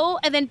crystal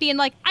and then being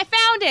like, I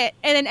found it!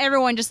 And then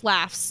everyone just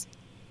laughs.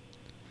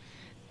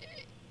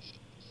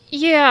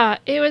 Yeah,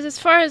 it was, as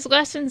far as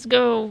lessons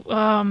go,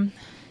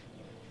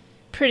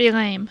 pretty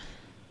lame.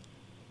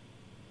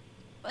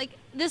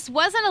 this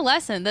wasn't a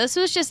lesson. This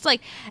was just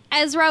like,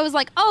 Ezra was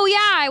like, oh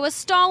yeah, I was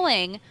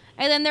stalling.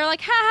 And then they're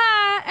like,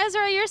 haha,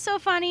 Ezra, you're so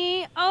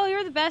funny. Oh,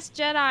 you're the best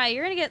Jedi.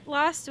 You're going to get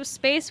lost with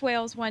space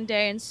whales one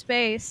day in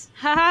space.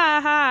 Ha ha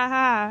ha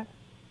ha.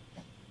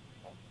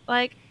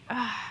 Like,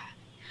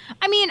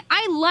 I mean,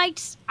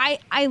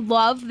 I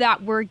love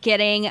that we're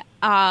getting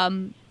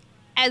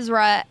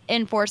Ezra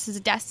in Forces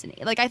of Destiny.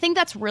 Like, I think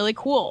that's really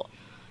cool.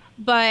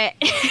 But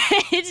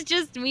it's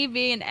just me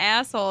being an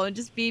asshole and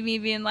just me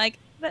being like,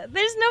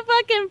 there's no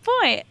fucking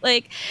point.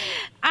 Like,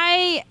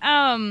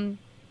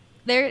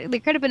 there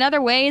could have been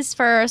other ways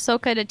for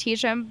Ahsoka to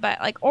teach him, but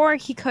like, or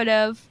he could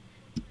have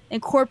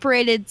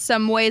incorporated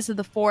some ways of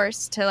the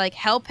Force to like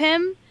help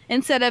him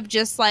instead of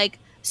just like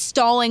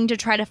stalling to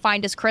try to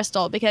find his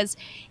crystal, because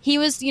he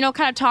was, you know,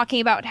 kind of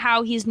talking about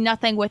how he's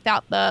nothing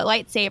without the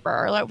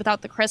lightsaber or like,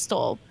 without the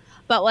crystal.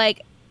 But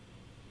like,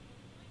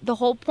 the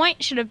whole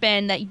point should have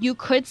been that you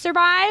could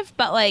survive,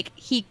 but like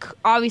he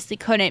obviously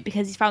couldn't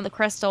because he found the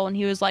crystal and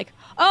he was like,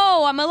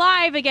 oh, I'm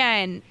alive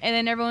again. And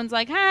then everyone's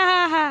like, ha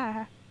ha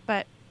ha.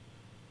 But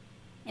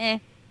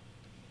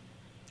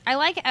I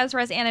like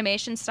Ezra's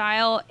animation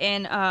style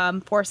in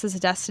Forces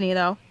of Destiny,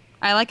 though.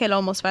 I like it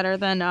almost better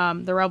than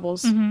the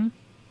Rebels. Mm-hmm.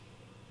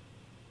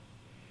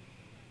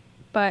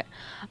 But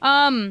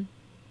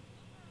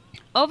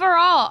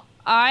overall,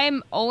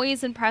 I'm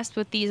always impressed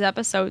with these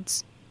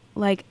episodes.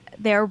 Like,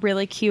 they're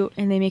really cute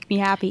and they make me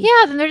happy.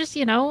 Yeah, then they're just,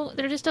 you know,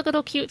 they're just a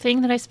little cute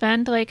thing that I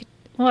spend like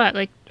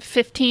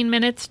 15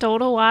 minutes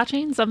total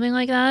watching, something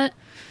like that.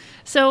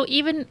 So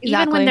even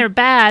when they're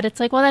bad, it's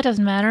like, well, that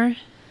doesn't matter.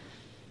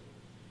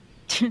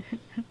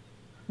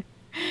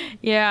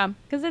 Yeah,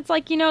 because it's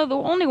like, you know, the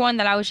only one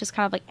that I was just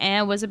kind of like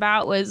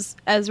was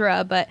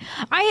Ezra, but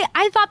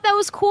I thought that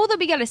was cool that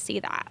we got to see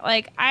that.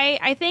 Like,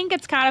 I think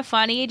it's kind of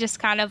funny, just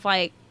kind of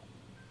like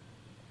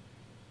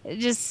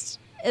just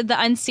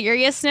the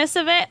unseriousness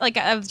of it, like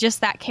of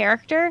just that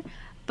character.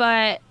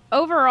 But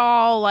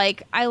overall,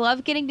 like, I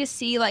love getting to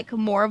see like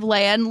more of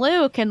Leia and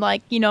Luke, and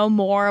like, you know,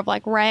 more of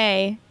like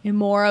Rey, and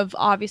more of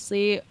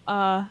obviously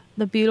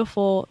the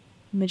beautiful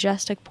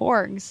majestic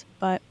Porgs.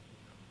 But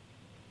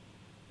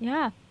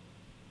yeah,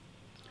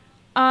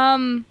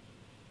 I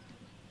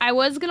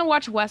was gonna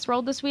watch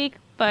Westworld this week,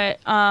 but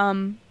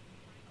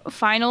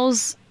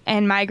finals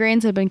and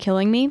migraines have been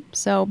killing me,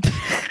 so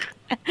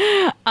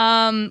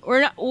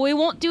we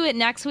won't do it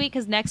next week,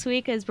 because next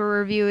week is we're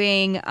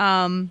reviewing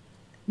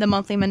the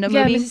monthly Mendo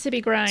movie. Mississippi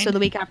Grind. So the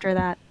week after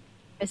that,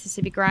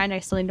 Mississippi Grind, I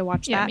still need to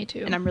watch that. Me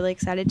too. And I'm really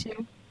excited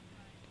to.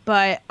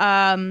 But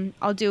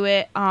I'll do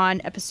it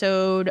on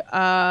episode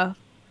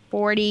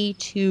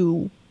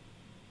 42.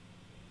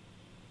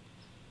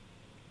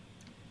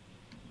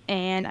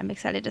 And I'm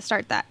excited to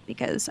start that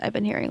because I've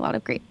been hearing a lot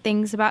of great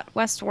things about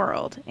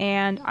Westworld,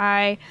 and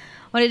I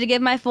wanted to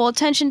give my full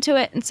attention to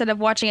it instead of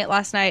watching it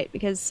last night,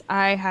 because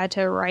I had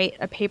to write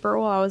a paper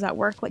while I was at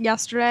work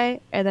yesterday,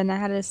 and then I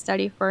had to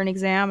study for an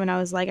exam, and I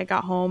was like, I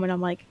got home and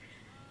I'm like,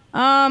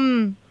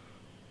 no.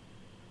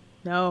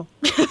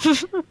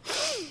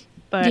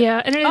 But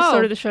yeah, and it is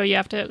sort of the show you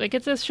have to, like,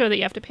 it's a show that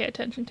you have to pay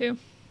attention to.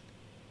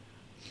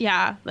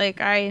 Yeah,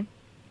 like I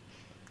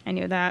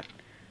knew that.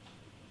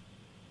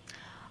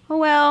 Oh,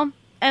 well,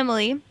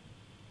 Emily.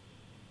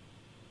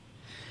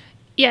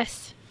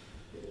 Yes.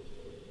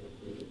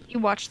 You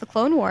watched the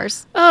Clone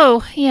Wars.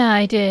 Oh, yeah,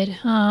 I did.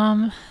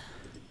 Let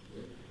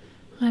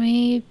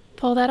me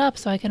pull that up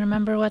so I can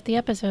remember what the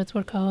episodes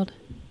were called.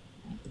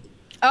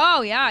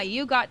 Oh, yeah,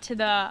 you got to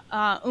the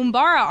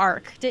Umbara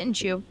arc, didn't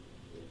you?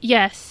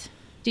 Yes.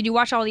 Did you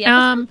watch all the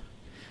episodes?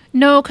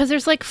 No, because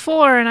there's like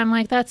 4, and I'm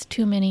like, that's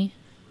too many.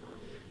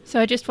 So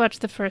I just watched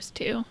the first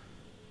 2.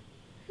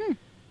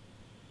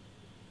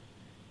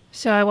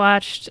 So I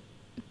watched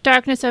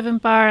Darkness of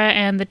Umbara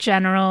and The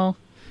General.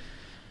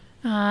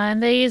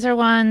 And these are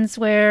ones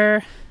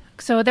where...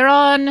 So they're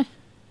on...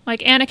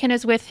 Like, Anakin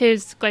is with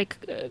his,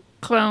 like,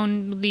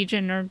 clone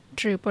legion or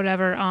troop,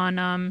 whatever,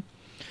 on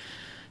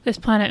this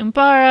planet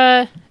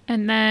Umbara.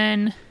 And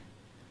then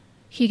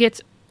he gets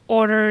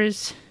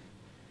orders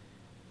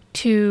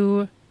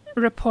to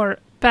report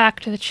back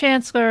to the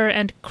Chancellor,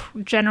 and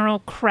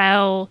General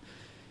Krell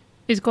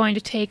is going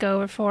to take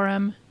over for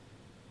him.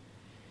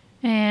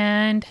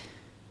 And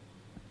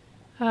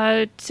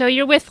so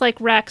you're with like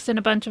Rex and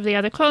a bunch of the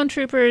other clone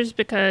troopers,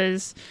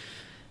 because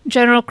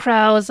General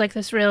Krell is like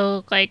this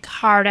real like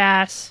hard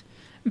ass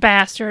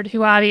bastard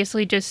who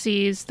obviously just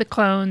sees the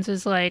clones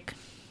as like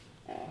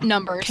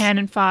numbers,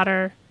 cannon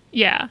fodder.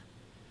 Yeah.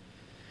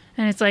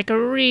 And it's like a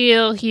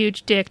real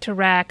huge dick to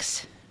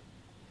Rex.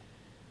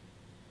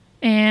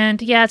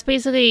 And yeah, it's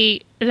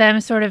basically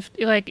them sort of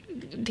like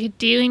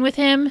dealing with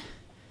him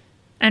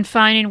and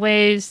finding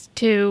ways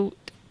to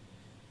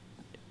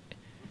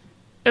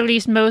at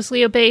least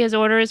mostly obey his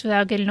orders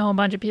without getting a whole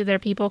bunch of their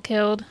people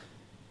killed.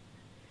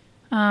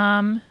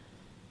 So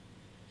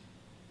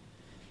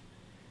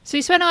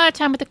you spent a lot of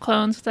time with the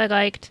clones, which I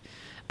liked.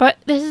 But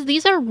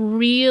these are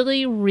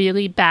really,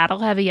 really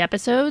battle-heavy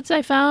episodes,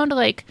 I found.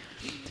 Like,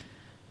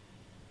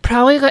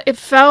 probably, it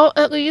felt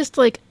at least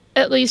like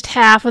at least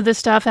half of the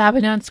stuff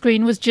happening on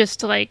screen was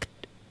just like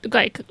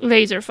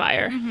laser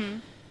fire. Mm-hmm.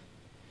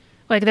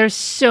 Like there's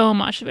so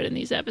much of it in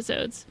these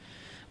episodes,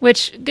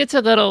 which gets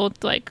a little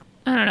like,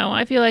 I don't know,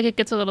 I feel like it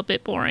gets a little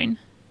bit boring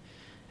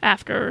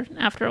after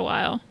a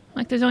while.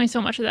 Like there's only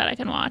so much of that I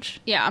can watch.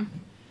 Yeah.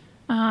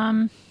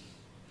 I'm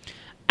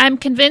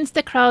convinced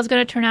that Krell is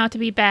going to turn out to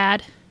be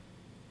bad,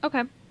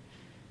 Okay.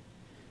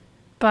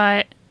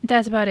 but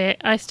that's about it.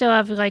 I still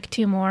have like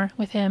 2 more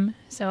with him,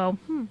 so.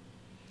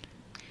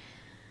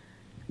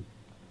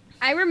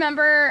 I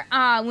remember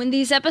when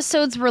these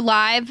episodes were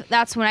live,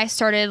 that's when I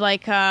started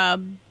like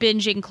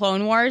binging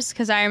Clone Wars,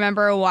 because I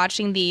remember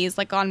watching these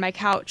like on my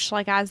couch,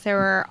 like as they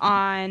were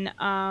on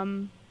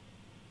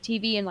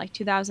TV in like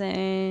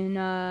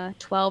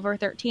 2012 or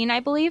 13, I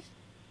believe.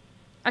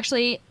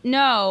 Actually,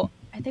 no,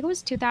 I think it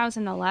was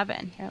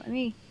 2011. Here, let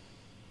me.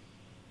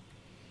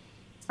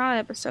 It's not an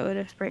episode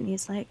if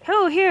Brittany's like,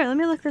 oh, here, let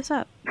me look this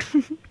up.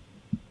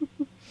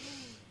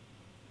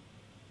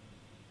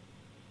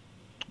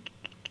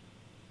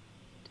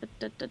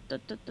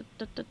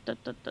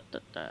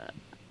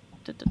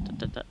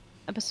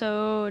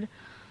 Episode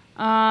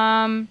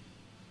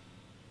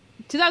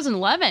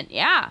 2011.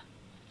 Yeah,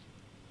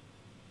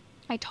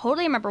 I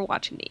totally remember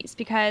watching these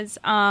because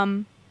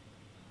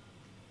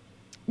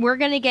we're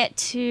gonna get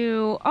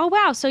to, oh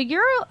wow, so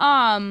you're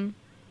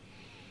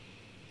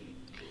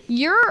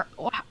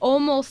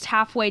almost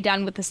halfway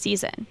done with the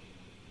season.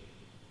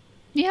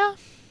 Yeah.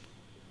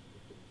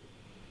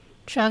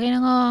 Chugging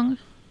along.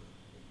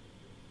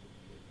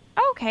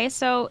 Okay,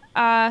 so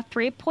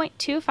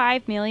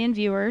 3.25 million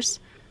viewers.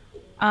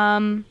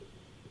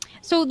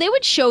 So they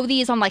would show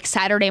these on like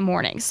Saturday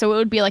mornings. So it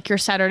would be like your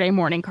Saturday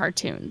morning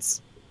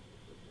cartoons.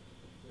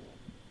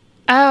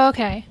 Oh,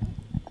 okay.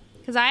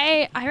 Because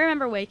I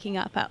remember waking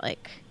up at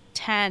like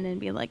 10 and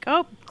being like,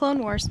 oh, Clone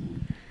Wars.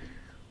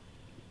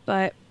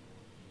 But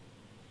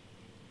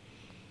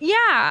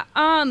yeah,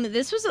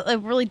 this was a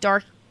really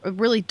dark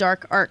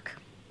arc.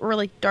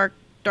 Really dark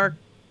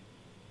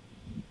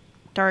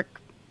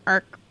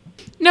arc.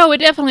 No, it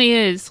definitely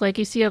is. Like,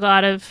 you see a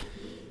lot of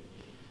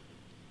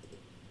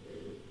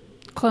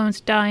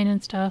clones dying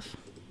and stuff.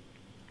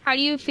 How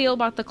do you feel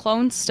about the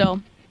clones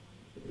still?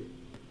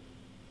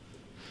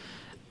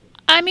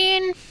 I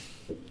mean,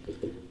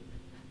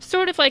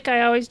 sort of like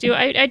I always do.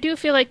 I do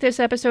feel like this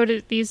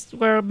episode, these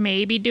were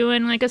maybe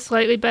doing like a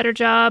slightly better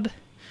job.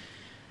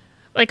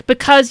 Like,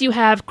 because you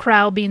have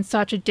Krell being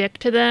such a dick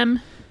to them,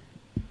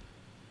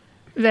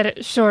 that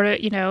it sort of,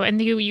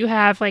 and you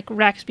have like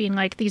Rex being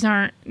like, these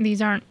aren't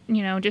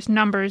just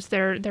numbers,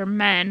 they're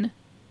men.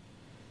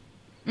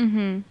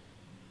 Mm-hmm.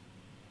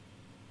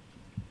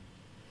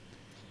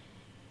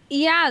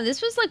 Yeah,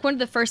 this was like one of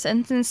the first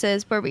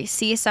instances where we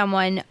see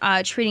someone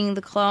treating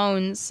the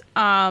clones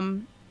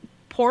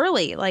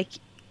poorly. Like,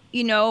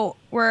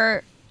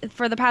 we're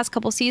for the past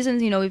couple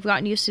seasons, we've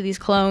gotten used to these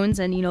clones,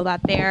 and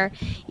that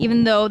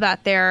even though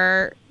that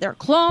they're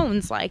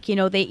clones, like,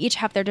 they each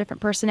have their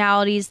different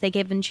personalities, they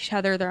give each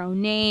other their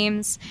own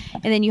names,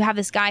 and then you have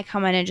this guy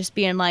come in and just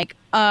being like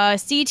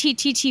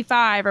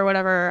CTTT5 or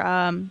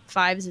whatever,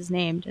 Fives is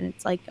named, and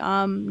it's like,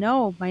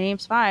 no, my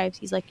name's Fives.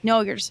 He's like,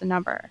 no, you're just a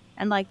number.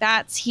 And like,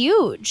 that's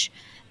huge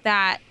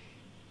that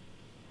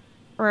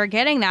we're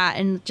getting that,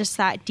 and just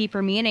that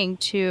deeper meaning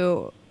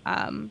to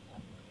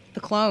the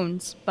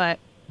clones. But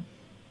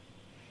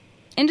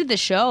into the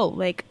show,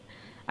 like,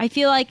 I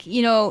feel like,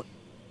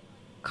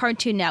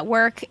 Cartoon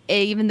Network,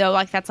 even though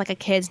like that's like a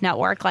kids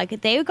network,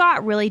 like they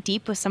got really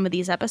deep with some of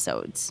these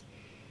episodes.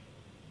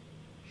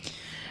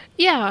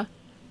 Yeah.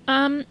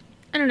 I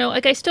don't know,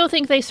 like, I still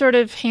think they sort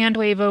of hand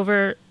wave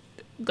over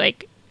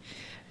like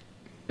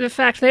the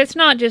fact that it's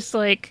not just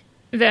like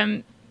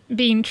them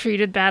being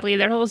treated badly.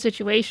 Their whole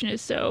situation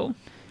is so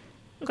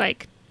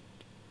like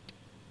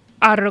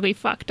utterly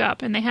fucked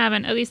up, and they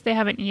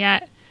haven't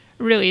yet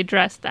really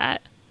addressed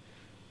that.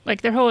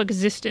 Like, their whole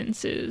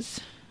existence is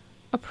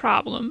a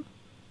problem.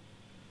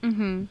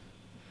 Mm-hmm.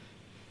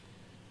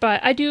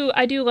 But I do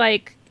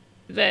like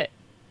that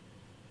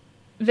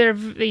they're,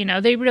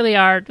 they really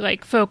are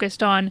like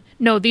focused on,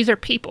 no, these are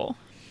people.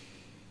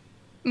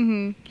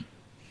 Mm-hmm.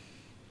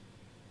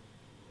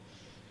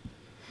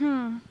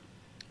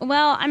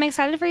 Well, I'm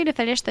excited for you to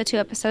finish the 2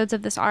 episodes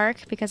of this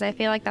arc, because I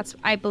feel like that's,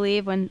 I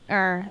believe, when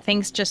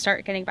things just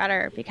start getting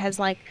better, because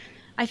like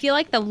I feel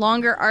like the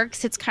longer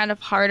arcs, it's kind of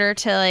harder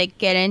to like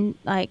get in,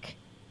 like,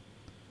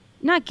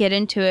 not get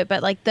into it,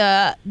 but like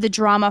the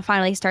drama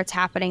finally starts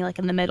happening like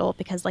in the middle,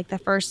 because like the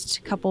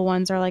first couple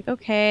ones are like,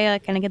 okay,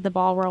 like kind of get the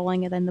ball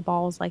rolling, and then the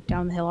ball's like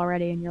down the hill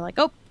already, and you're like,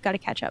 oh, gotta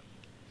catch up.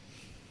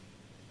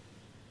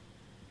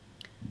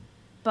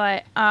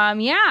 But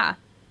yeah,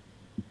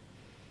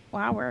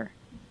 wow,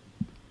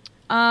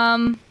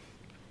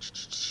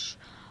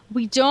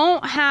 we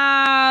don't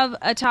have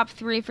a top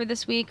 3 for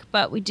this week,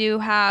 but we do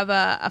have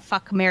a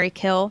fuck, marry,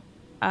 kill.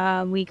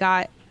 We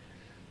got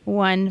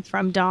one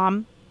from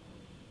Dom.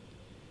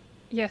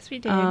 Yes, we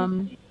did.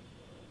 Do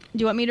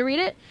you want me to read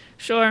it?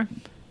 Sure.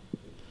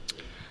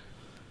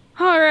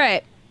 All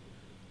right.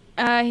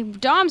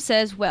 Dom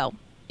says, well,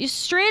 You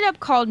straight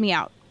up called me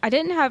out. I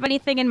didn't have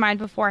anything in mind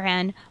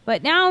beforehand,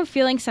 but now I'm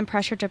feeling some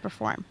pressure to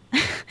perform.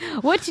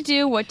 What to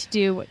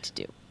do.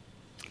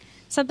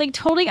 Something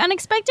totally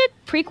unexpected?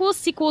 Prequels,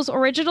 sequels,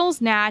 originals?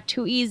 Nah,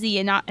 too easy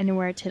and not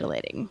anywhere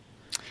titillating.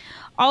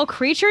 All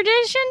creature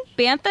edition?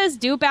 Banthas,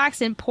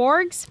 dewbacks, and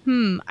porgs?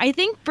 I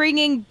think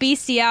bringing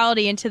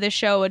bestiality into the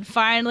show would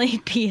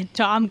finally be a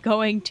Dom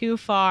going too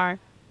far.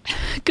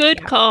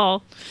 Good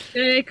call.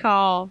 Good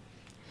call.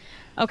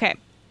 Okay.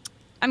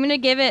 I'm gonna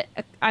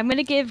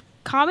give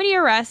comedy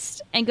a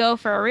rest and go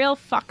for a real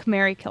fuck,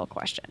 marry, kill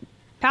question.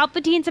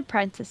 Palpatine's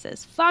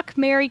apprentices. Fuck,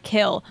 marry,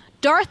 kill.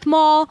 Darth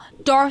Maul,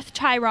 Darth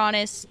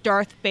Tyrannus,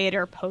 Darth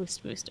Vader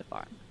post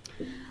Mustafar.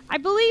 I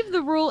believe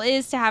the rule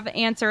is to have an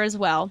answer as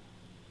well.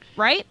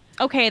 Right?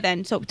 Okay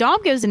then. So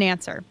Dom gives an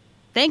answer.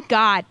 Thank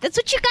God. That's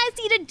what you guys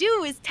need to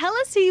do, is tell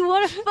us who you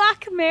want to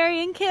fuck,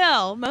 marry, and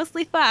kill.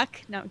 Mostly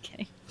fuck. No, I'm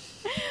kidding.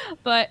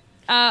 But,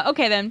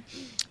 okay then.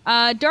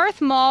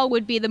 Darth Maul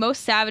would be the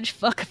most savage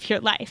fuck of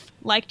your life.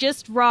 Like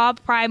just raw,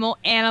 primal,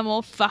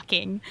 animal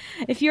fucking.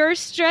 If you're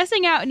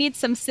stressing out and need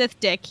some Sith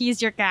dick,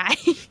 he's your guy.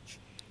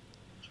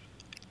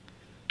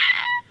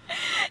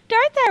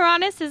 Darth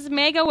Tyrannus is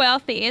mega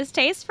wealthy. His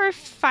taste for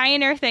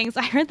finer things,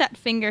 I heard that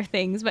finger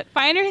things, but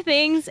finer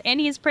things,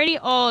 and he's pretty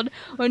old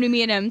when we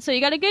meet him, so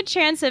you got a good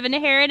chance of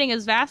inheriting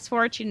his vast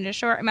fortune in a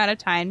short amount of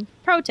time.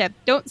 Pro tip,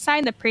 don't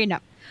sign the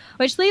prenup.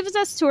 Which leaves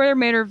us to our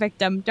murder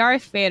victim,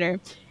 Darth Vader.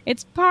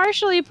 It's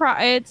partially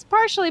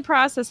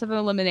process of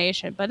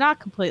elimination, but not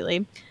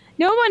completely.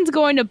 No one's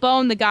going to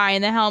bone the guy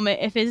in the helmet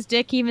if his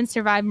dick even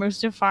survived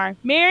Mustafar.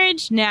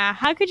 Marriage? Nah.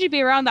 How could you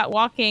be around that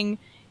walking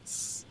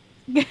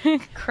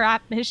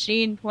crap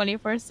machine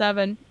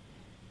 24/7?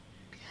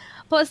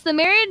 Plus, the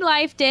married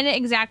life didn't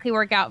exactly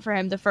work out for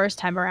him the first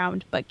time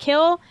around. But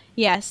kill?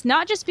 Yes.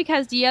 Not just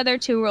because the other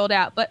two rolled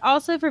out, but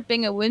also for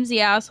being a whimsy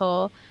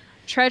asshole,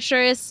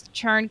 treacherous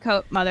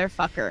turncoat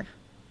motherfucker.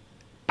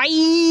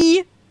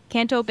 Bye!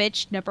 Canto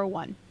bitch number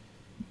 1.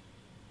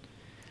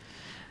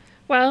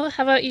 Well,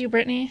 how about you,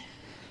 Brittany?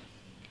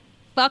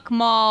 Fuck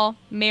Maul,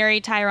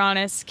 marry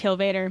Tyrannus, kill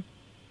Vader.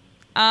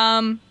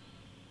 I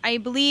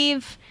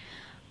believe,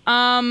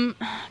 God,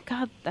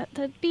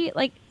 that'd be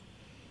like,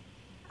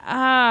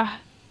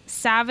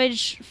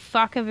 savage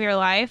fuck of your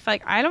life.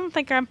 Like, I don't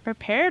think I'm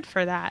prepared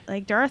for that.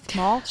 Like, Darth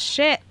Maul,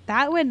 shit,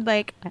 that would,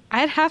 like,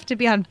 I'd have to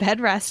be on bed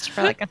rest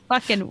for like a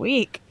fucking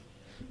week.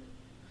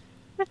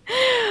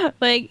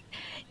 Like,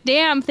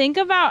 damn, think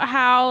about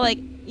how, like,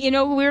 we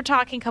were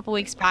talking a couple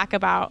weeks back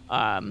about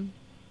Asajj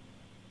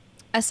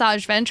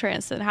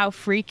Ventress and how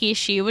freaky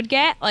she would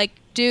get. Like,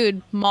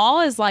 dude, Maul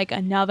is like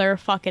another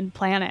fucking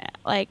planet.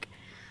 Like,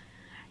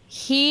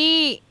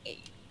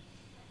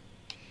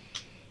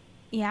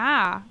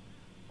 yeah.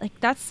 Like,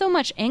 that's so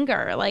much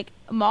anger. Like,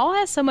 Maul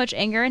has so much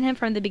anger in him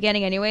from the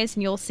beginning anyways,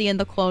 and you'll see in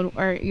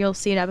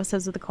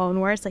episodes of the Clone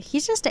Wars, like,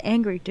 he's just an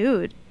angry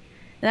dude.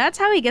 And that's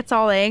how he gets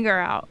all the anger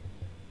out.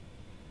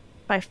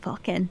 By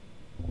fucking.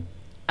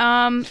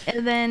 And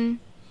then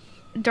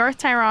Darth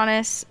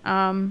Tyrannus,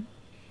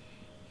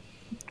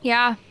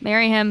 yeah,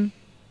 marry him.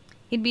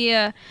 He'd be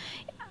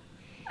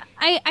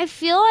I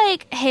feel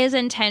like his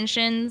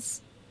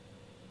intentions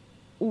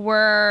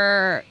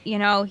were,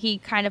 he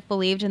kind of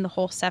believed in the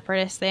whole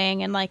separatist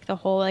thing and like the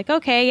whole like,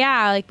 okay,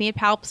 yeah, like me and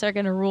Palps are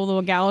gonna rule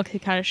the galaxy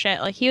kind of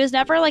shit. Like, he was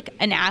never like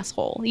an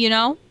asshole,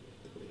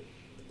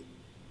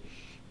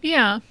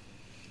 Yeah.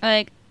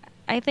 Like,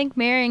 I think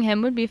marrying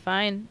him would be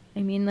fine.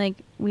 I mean, like,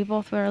 we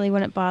both really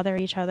wouldn't bother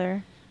each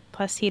other.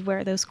 Plus, he'd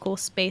wear those cool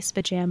space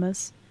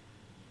pajamas.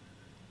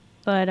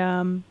 But,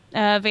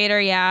 Vader,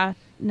 yeah,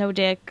 no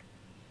dick.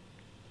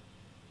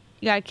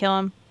 You gotta kill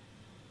him.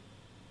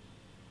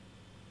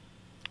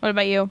 What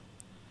about you?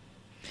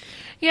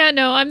 Yeah,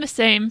 no, I'm the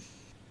same.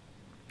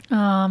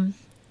 I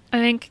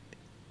think,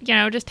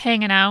 just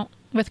hanging out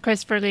with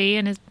Christopher Lee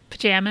in his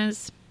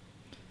pajamas.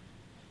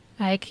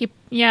 Like,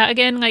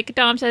 again, like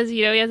Dom says, he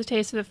has a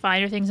taste for the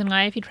finer things in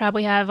life. He'd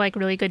probably have, like,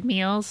 really good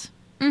meals.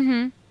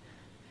 Mm-hmm.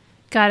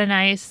 Got a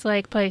nice,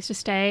 like, place to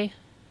stay.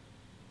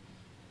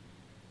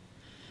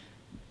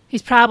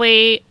 He's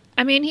probably,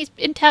 he's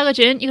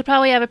intelligent. You could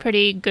probably have a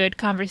pretty good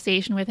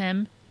conversation with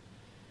him.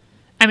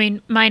 I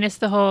mean, minus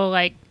the whole,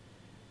 like,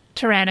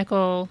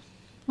 tyrannical,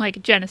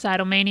 like,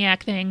 genocidal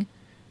maniac thing.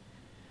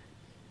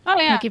 Oh,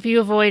 yeah. Like, if you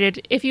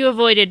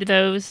avoided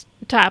those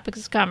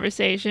topics of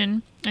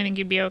conversation, I think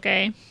you'd be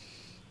okay.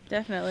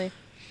 Definitely.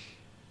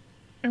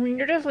 I mean,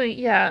 you're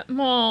definitely,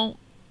 Maul,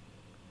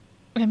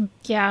 it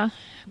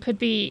could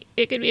be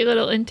a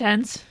little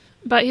intense,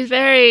 but he's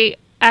very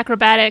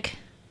acrobatic.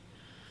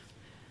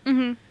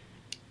 Mm-hmm.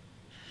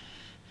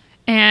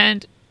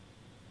 And,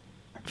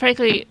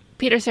 frankly,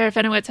 Peter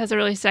Serafinowicz has a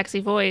really sexy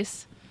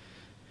voice.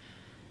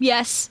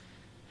 Yes.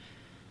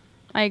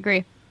 I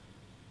agree.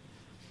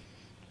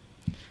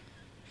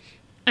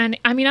 And,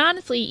 I mean,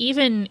 honestly,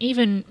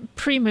 even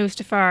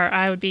pre-Mustafar,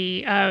 I would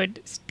be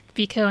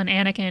killing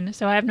Anakin,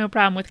 so I have no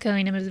problem with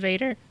killing him as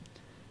Vader.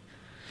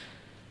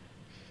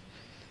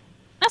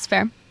 That's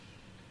fair.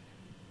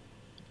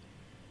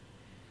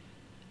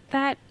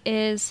 That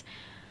is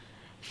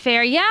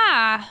Fair,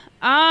 yeah.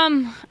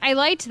 I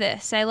liked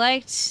this. I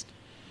liked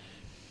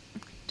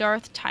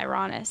Darth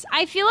Tyrannus.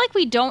 I feel like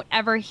we don't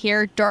ever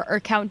hear or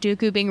Count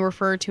Dooku being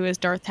referred to as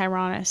Darth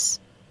Tyrannus.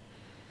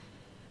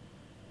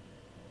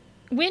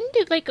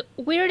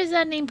 Where does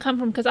that name come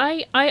from? Because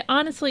I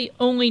honestly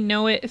only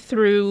know it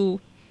through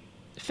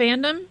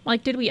fandom.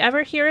 Like, did we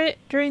ever hear it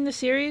during the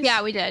series?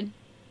 Yeah, we did.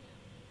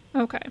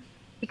 Okay.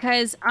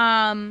 Because,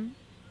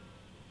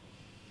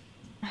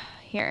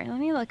 here, let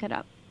me look it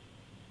up.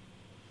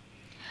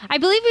 I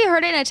believe we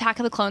heard it in Attack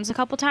of the Clones a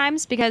couple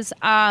times because,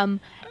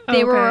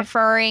 they were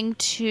referring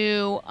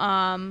to,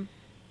 who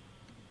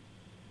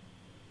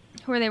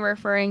are they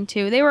referring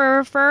to? They were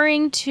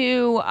referring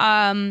to,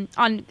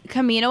 on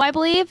Camino, I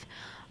believe.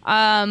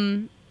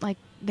 Like,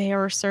 they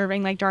were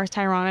serving, like, Darth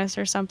Tyrannus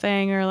or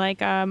something, or, like,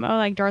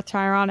 like, Darth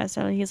Tyrannus.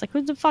 And he's like,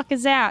 who the fuck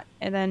is that?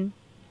 And then,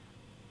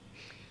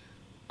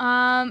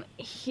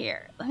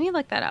 here, let me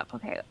look that up.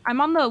 Okay, I'm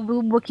on the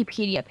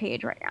Wikipedia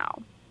page right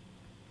now.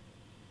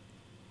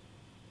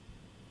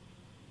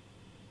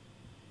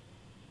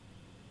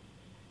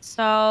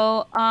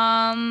 So,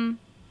 yeah,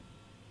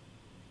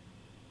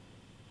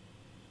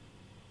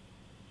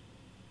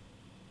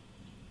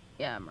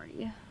 I'm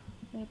already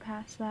way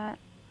past that.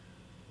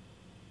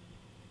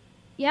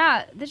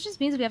 Yeah, this just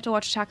means we have to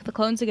watch Attack of the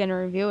Clones again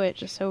and review it,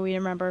 just so we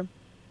remember.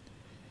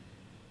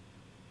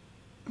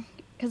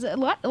 Because a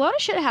lot of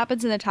shit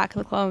happens in Attack of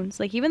the Clones.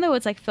 Like, even though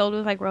it's, like, filled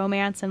with, like,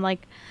 romance and,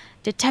 like,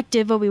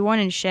 Detective Obi-Wan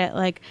and shit,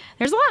 like,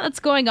 there's a lot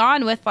that's going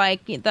on with,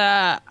 like,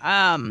 the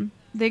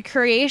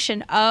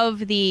creation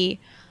of the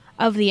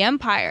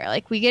Empire.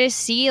 Like, we get to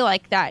see,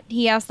 like, that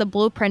he has the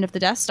blueprint of the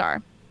Death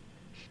Star.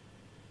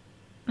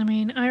 I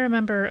mean, I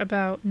remember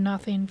about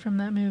nothing from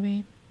that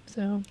movie,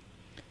 so...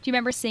 Do you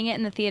remember seeing it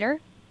in the theater?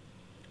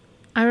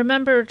 I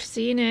remember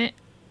seeing it,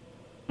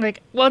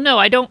 like... Well, no,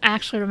 I don't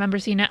actually remember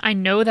seeing it. I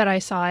know that I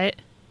saw it.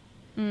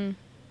 I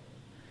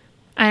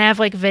have,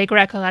 like, vague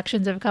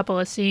recollections of a couple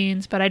of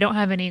scenes, but I don't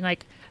have any,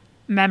 like,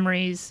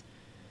 memories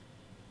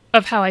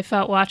of how I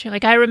felt watching.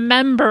 Like, I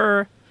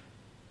remember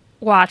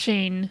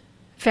watching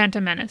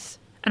Phantom Menace,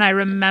 and I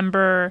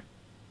remember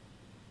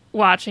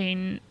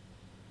watching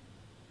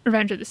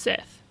Revenge of the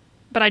Sith,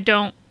 but I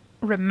don't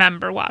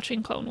remember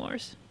watching Clone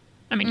Wars.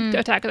 I mean,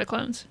 Attack of the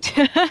Clones.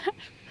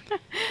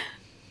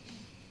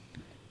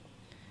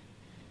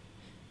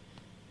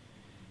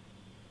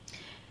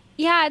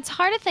 Yeah, it's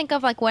hard to think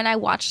of, like, when I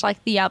watched,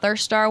 like, the other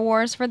Star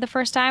Wars for the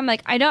first time.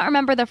 Like, I don't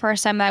remember the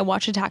first time that I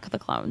watched Attack of the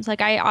Clones. Like,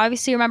 I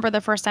obviously remember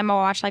the first time I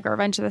watched, like,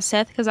 Revenge of the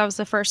Sith, because that was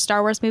the first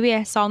Star Wars movie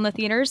I saw in the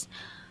theaters.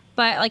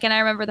 But, like, and I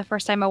remember the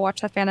first time I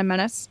watched The Phantom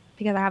Menace,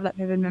 because I have that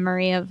vivid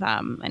memory of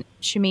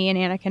Shmi and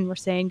Anakin were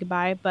saying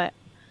goodbye. But,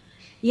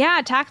 yeah,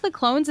 Attack of the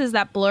Clones is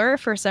that blur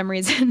for some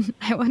reason.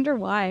 I wonder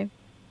why.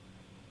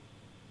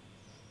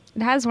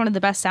 It has one of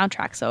the best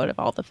soundtracks, though, out of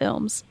all the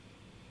films.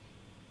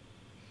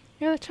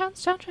 Yeah, the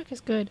soundtrack is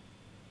good.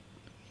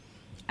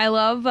 I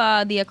love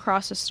the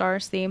Across the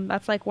Stars theme.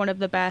 That's, like, one of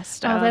the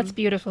best. Oh, that's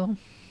beautiful.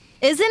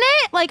 Isn't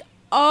it? Like,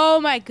 oh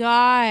my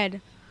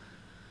god.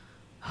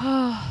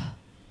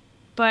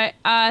 But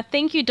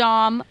thank you,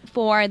 Dom,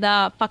 for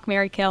the fuck,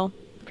 marry, kill.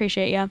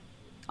 Appreciate ya.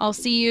 I'll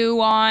see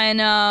you on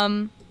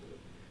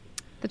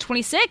the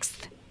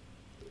 26th.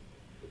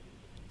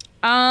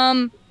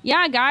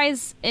 Yeah,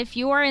 guys, if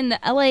you are in the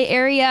LA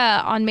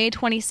area on May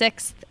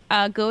 26th,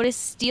 go to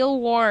Steel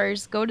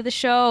Wars. Go to the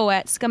show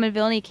at Scum and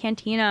Villainy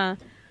Cantina.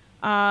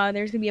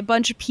 There's gonna be a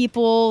bunch of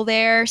people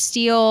there.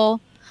 Steel,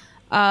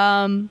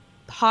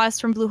 Haas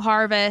from Blue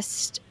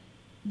Harvest,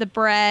 the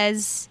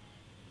Brez,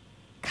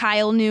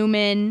 Kyle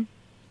Newman.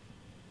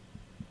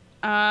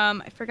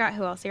 I forgot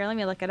who else here. Let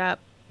me look it up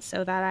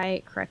so that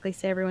I correctly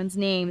say everyone's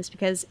names,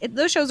 because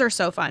those shows are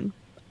so fun.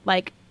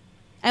 Like,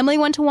 Emily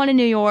went to one in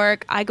New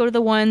York. I go to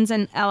the ones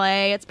in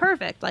LA. It's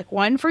perfect. Like,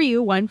 one for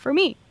you, one for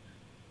me.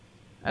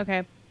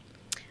 Okay.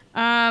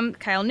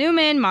 Kyle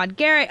Newman, Maud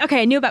Garrett.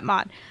 Okay, I knew about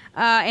Maud.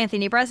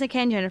 Anthony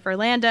Brezikin, Jennifer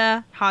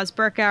Landa, Haas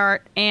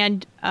Burkhardt,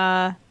 and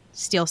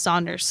Steele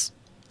Saunders.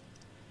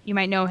 You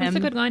might know him.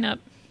 That's a good lineup.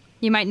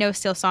 You might know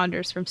Steele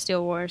Saunders from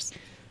Steel Wars.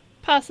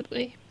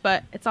 Possibly.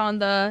 But it's on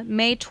the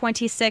May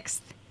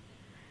 26th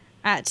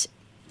at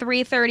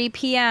 3:30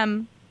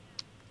 p.m.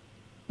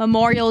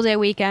 Memorial Day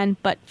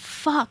weekend. But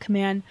fuck,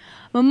 man.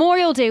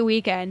 Memorial Day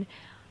weekend.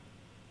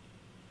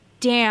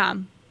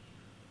 Damn.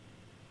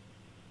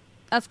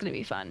 That's going to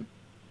be fun.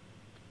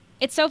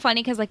 It's so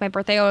funny because, like, my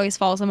birthday always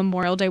falls on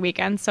Memorial Day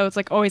weekend. So it's,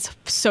 like, always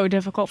so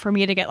difficult for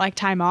me to get, like,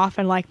 time off.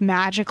 And, like,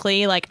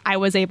 magically, like, I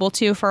was able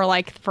to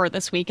for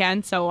this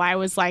weekend. So I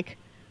was like,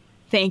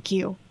 thank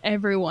you,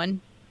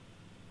 everyone.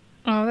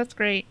 Oh, that's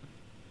great.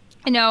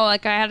 I know,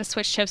 like, I had to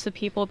switch tips with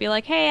people. Be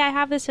like, hey, I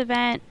have this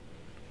event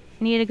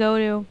I need to go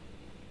to.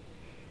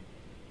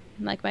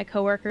 And, like, my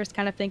coworkers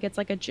kind of think it's,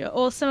 like, a joke.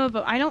 Well, some of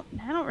them, I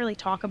don't really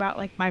talk about,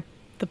 like,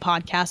 the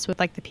podcast with,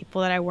 like, the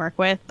people that I work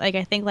with. Like,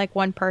 I think, like,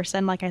 one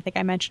person, like, I think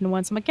I mentioned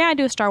once, I'm like, yeah, I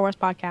do a Star Wars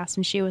podcast.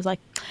 And she was like,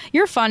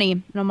 you're funny.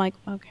 And I'm like,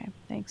 okay,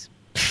 thanks.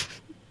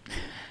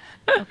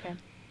 Okay.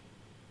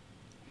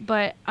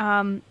 But,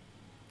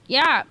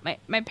 yeah,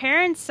 my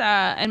parents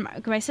and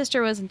my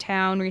sister was in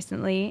town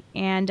recently,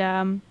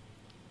 and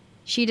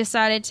she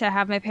decided to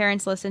have my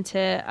parents listen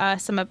to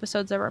some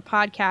episodes of our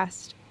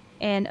podcast,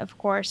 and of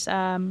course,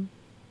 they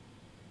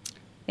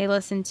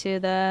listened to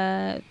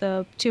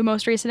the 2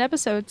 most recent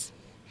episodes.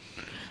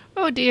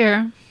 Oh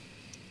dear.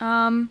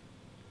 My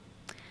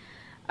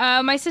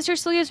sister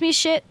still gives me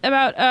shit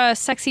about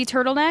sexy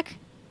turtleneck.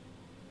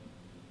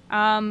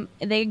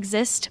 They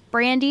exist,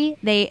 Brandy.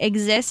 They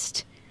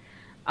exist.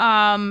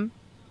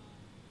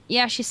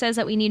 Yeah, she says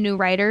that we need new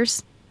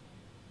writers,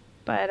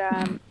 but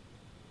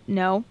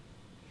no.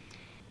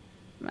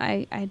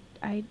 I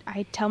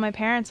tell my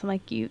parents, I'm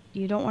like, you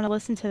don't want to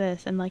listen to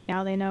this, and like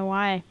now they know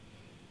why,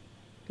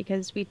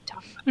 because we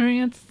talk. I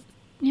mean,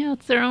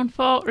 it's their own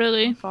fault,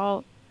 really.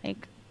 Fault,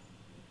 like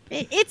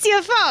it's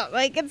your fault,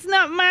 like it's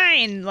not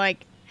mine,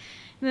 like.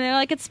 And they're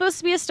like, it's supposed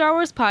to be a Star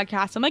Wars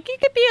podcast. I'm like,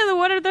 it could be the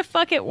What the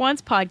Fuck It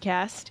Wants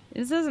podcast.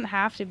 This doesn't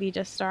have to be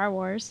just Star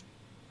Wars.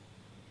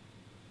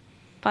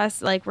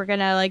 Plus, like, we're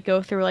gonna like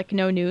go through like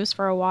no news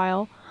for a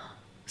while,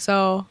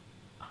 so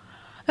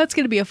that's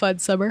gonna be a fun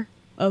summer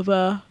of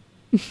Oh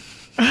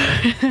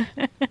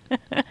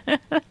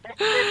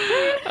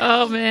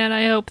man,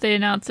 I hope they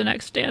announce the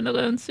next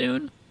standalone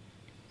soon.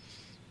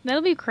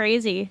 That'll be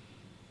crazy.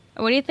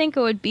 What do you think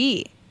it would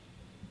be?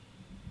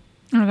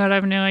 Oh god, I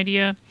have no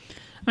idea.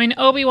 I mean,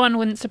 Obi-Wan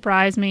wouldn't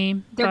surprise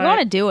me. They're going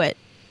to do it.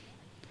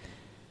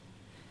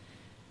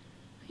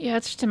 Yeah,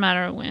 it's just a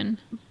matter of when.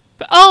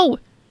 But oh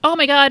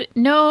my god,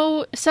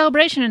 no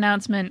celebration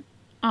announcement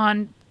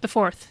on the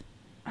 4th.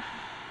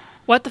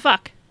 What the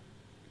fuck?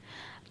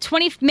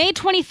 May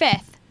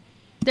 25th.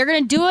 They're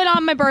going to do it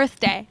on my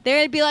birthday. They're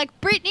going to be like,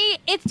 Brittany,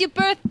 it's your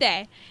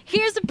birthday.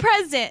 Here's a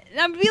present.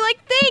 And I'm going to be like,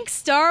 thanks,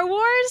 Star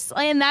Wars.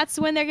 And that's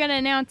when they're going to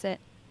announce it.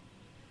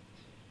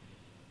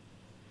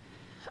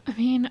 I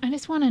mean, I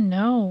just want to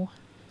know.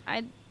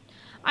 I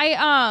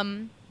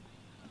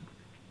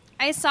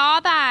saw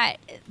that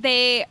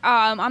they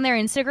on their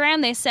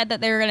Instagram they said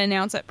that they were going to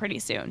announce it pretty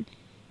soon.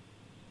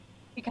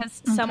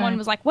 Because someone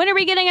was like, "When are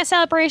we getting a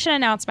celebration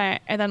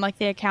announcement?" And then like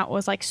the account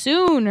was like,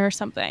 "Soon" or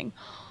something.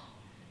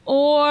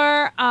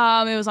 Or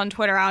it was on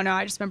Twitter. I don't know.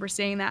 I just remember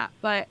seeing that.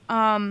 But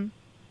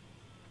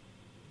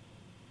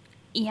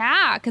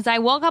yeah, cuz I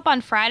woke up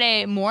on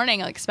Friday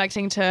morning like,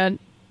 expecting to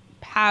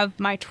have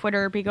my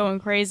Twitter be going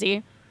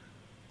crazy.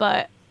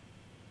 But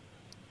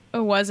it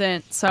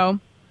wasn't,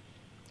 so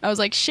I was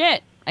like,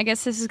 shit, I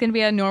guess this is going to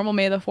be a normal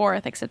May the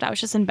 4th, except I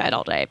was just in bed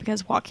all day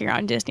because walking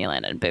around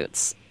Disneyland in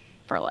boots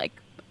for like,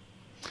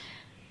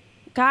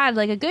 God,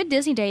 like a good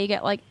Disney day, you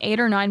get like 8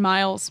 or 9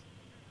 miles.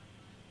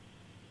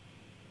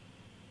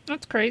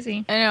 That's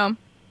crazy. I know.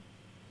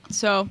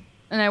 So,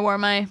 and I wore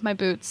my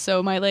boots,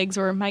 so my legs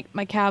were,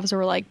 my calves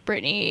were like,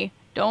 Brittany,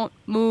 don't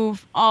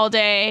move all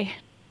day,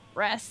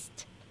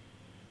 rest.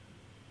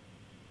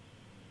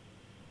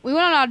 We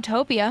went on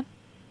Autopia.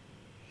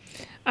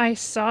 I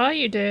saw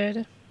you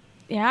did.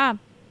 Yeah.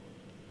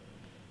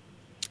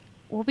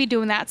 We'll be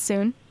doing that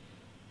soon.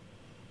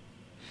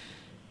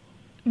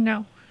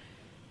 No.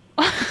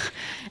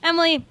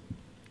 Emily,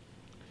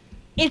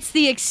 it's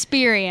the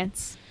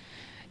experience.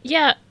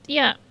 Yeah.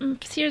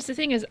 Here's the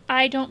thing is,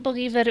 I don't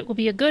believe that it will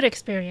be a good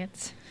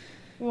experience.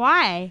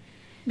 Why?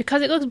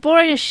 Because it looks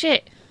boring as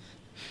shit.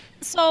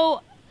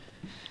 So,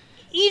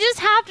 you just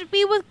have to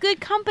be with good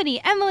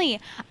company. Emily,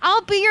 I'll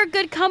be your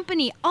good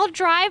company. I'll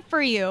drive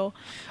for you.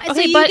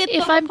 Okay, so but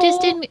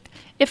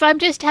if I'm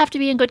just have to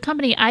be in good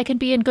company, I can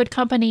be in good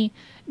company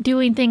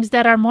doing things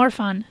that are more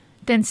fun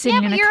than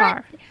sitting in a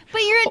car.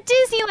 But you're at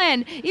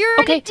Disneyland. You're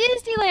in a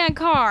Disneyland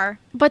car.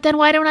 But then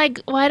why don't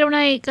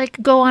I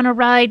like go on a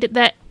ride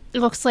that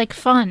looks like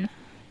fun?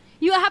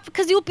 You have,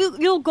 because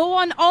you'll go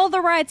on all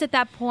the rides at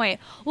that point.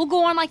 We'll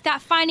go on like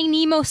that Finding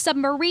Nemo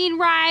submarine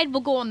ride.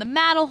 We'll go on the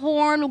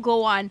Matterhorn. We'll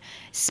go on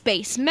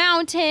Space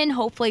Mountain.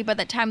 Hopefully by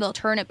the time they'll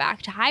turn it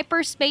back to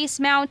Hyperspace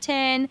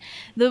Mountain.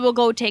 Then we'll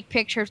go take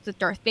pictures with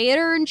Darth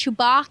Vader and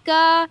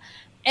Chewbacca.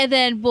 And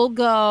then we'll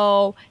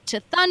go to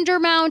Thunder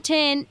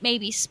Mountain,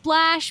 maybe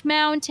Splash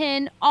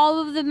Mountain, all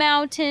of the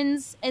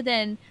mountains, and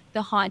then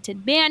the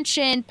Haunted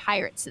Mansion,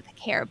 Pirates of the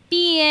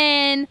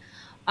Caribbean,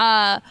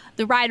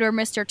 the ride where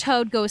Mr.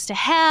 Toad goes to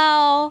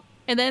hell,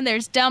 and then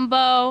there's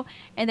Dumbo,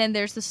 and then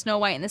there's the Snow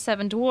White and the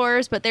Seven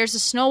Dwarfs, but there's a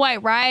Snow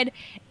White ride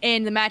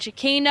in the Magic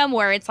Kingdom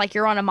where it's like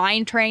you're on a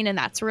mine train, and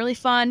that's really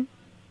fun.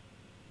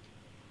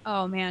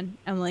 Oh man,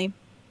 Emily,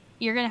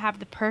 you're gonna have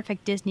the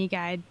perfect Disney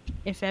guide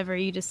if ever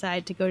you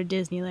decide to go to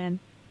Disneyland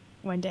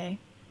one day.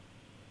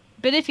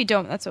 But if you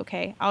don't, that's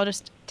okay. I'll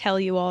just tell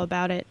you all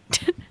about it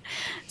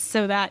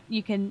so that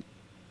you can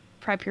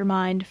prep your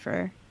mind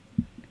for.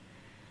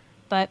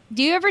 But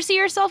do you ever see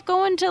yourself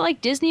going to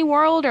like Disney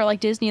World or like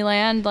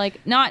Disneyland?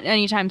 Like not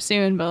anytime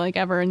soon, but like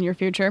ever in your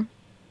future?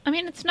 I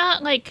mean, it's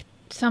not like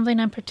something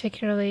I'm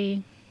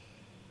particularly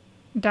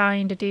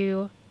dying to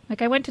do.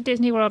 Like I went to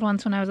Disney World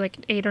once when I was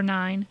like 8 or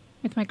 9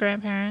 with my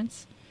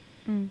grandparents.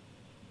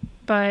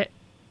 But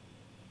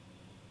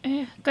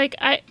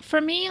like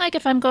for me, like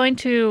if I'm going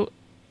to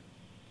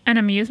an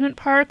amusement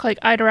park, like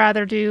I'd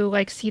rather do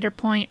like Cedar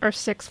Point or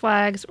Six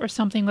Flags or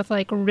something with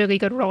like really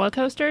good roller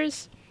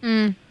coasters.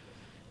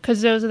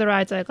 Because those are the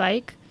rides I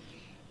like.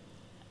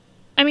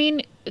 I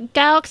mean,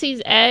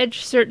 Galaxy's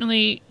Edge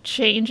certainly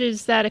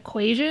changes that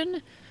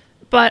equation,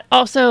 but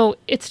also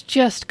it's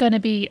just going to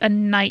be a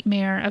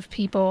nightmare of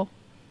people.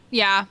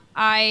 Yeah,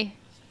 I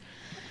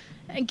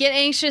get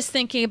anxious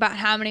thinking about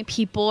how many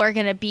people are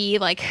going to be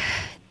like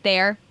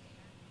there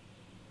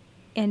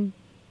and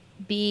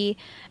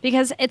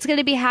because it's going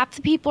to be half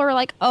the people are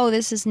like, oh,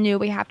 this is new,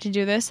 we have to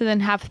do this, and then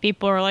half the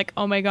people are like,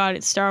 oh my god,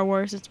 it's Star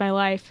Wars, it's my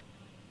life.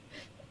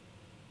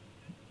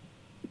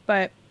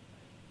 But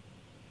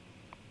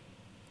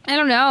I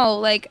don't know,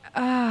 like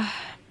and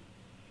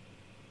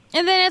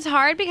then it's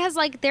hard because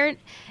like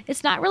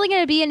it's not really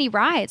going to be any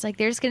rides, like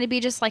there's going to be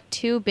just like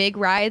 2 big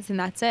rides and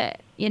that's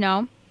it, you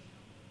know,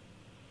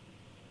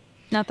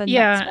 nothing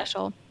that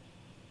special.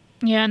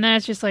 Yeah, and then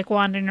it's just like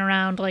wandering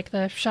around like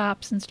the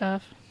shops and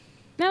stuff.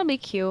 That'll be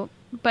cute.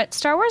 But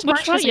Star Wars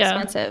merch is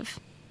expensive.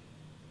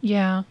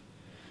 Yeah.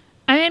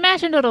 I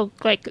imagine it'll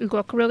like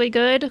look really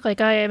good. Like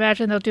I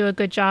imagine they'll do a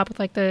good job with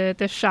like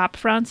the shop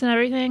fronts and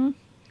everything.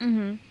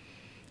 Mm-hmm.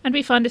 It'd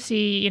be fun to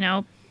see, you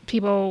know,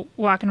 people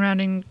walking around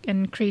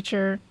in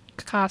creature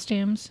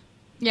costumes.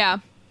 Yeah.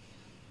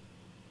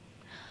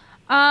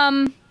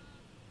 Do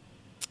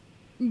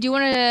you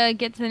want to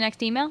get to the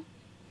next email?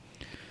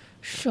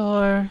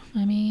 Sure.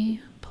 Let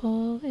me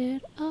pull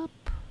it up.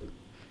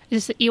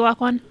 Is this the Ewok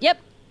one? Yep.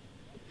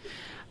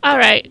 All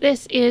right.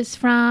 This is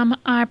from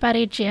our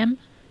buddy Jim.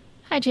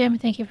 Hi, Jim.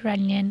 Thank you for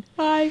writing in.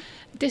 Hi.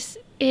 This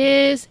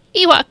is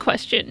Ewok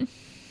question.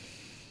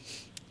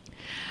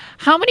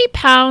 How many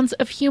pounds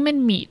of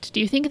human meat do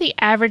you think the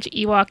average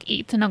Ewok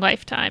eats in a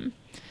lifetime?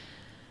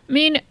 I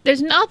mean,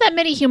 there's not that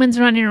many humans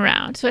running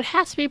around, so it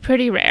has to be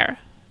pretty rare.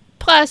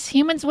 Plus,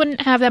 humans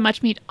wouldn't have that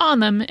much meat on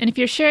them, and if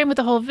you're sharing with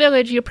the whole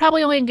village, you're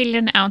probably only getting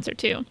an ounce or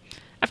 2.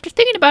 After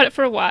thinking about it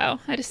for a while,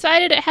 I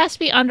decided it has to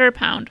be under a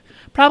pound,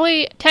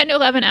 probably 10 to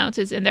 11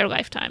 ounces in their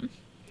lifetime.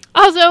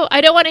 Also, I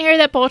don't want to hear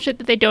that bullshit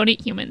that they don't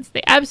eat humans.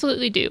 They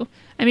absolutely do.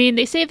 I mean,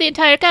 they save the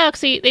entire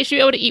galaxy, they should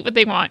be able to eat what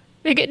they want.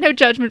 They get no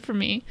judgment from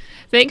me.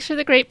 Thanks for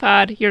the great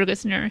pod, your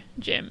listener,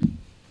 Jim.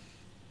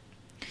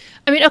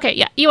 I mean, okay,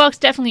 yeah, Ewoks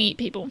definitely eat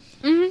people.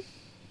 Mm-hmm.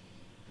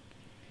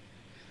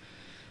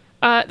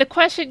 The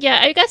question, yeah,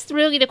 I guess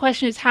really the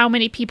question is how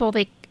many people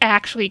they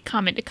actually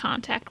come into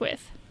contact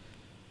with.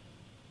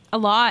 A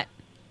lot.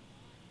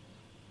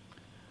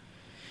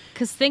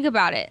 Because think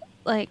about it.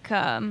 Like,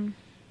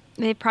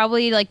 they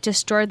probably, like,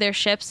 destroyed their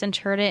ships and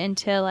turned it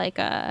into, like,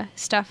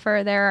 stuff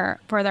for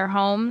their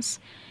homes.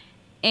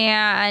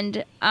 And,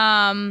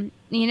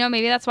 you know,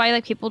 maybe that's why,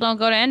 like, people don't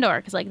go to Endor.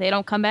 Because, like, they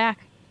don't come back.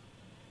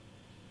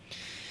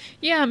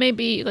 Yeah,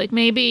 maybe. Like,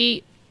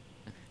 maybe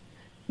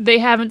they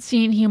haven't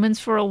seen humans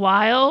for a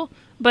while,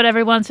 but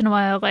every once in a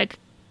while, like,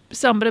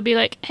 somebody will be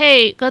like,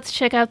 hey, let's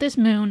check out this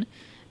moon,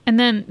 and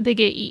then they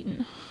get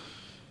eaten.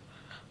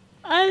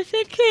 I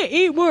think they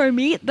eat more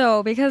meat,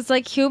 though, because,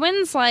 like,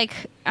 humans,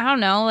 like, I don't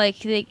know,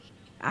 like,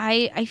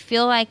 I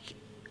feel like,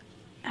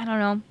 I don't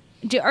know,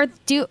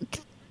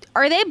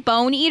 are they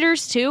bone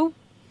eaters, too?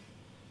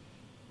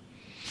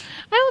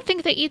 I don't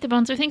think they eat the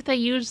bones, I think they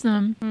use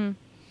them.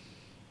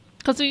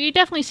 Because you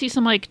definitely see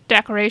some, like,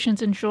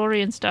 decorations and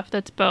jewelry and stuff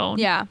that's bone.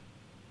 Yeah.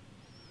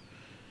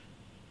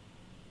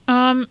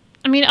 I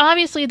mean,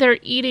 obviously they're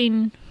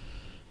eating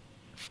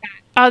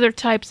other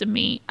types of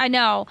meat. I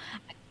know.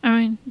 I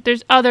mean,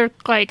 there's other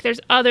creatures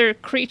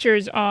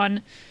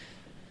on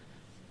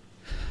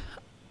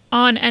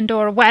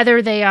Endor,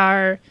 whether they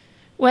are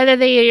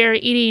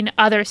eating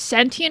other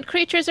sentient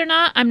creatures or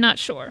not, I'm not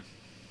sure.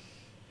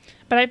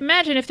 But I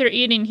imagine if they're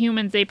eating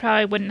humans, they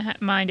probably wouldn't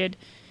have minded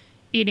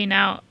eating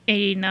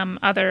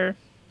other,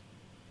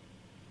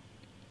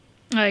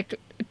 like,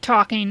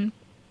 talking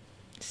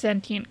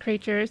sentient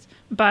creatures.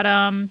 But,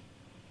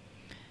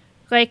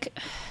 like,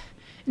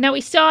 now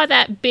we saw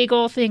that big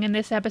old thing in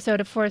this episode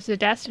of Force of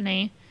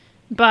Destiny,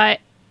 but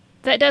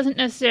that doesn't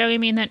necessarily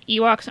mean that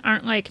Ewoks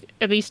aren't, like,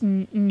 at least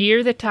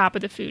near the top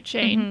of the food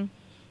chain.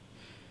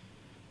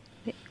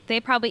 Mm-hmm.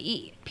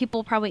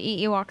 People probably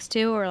eat Ewoks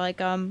too, or, like,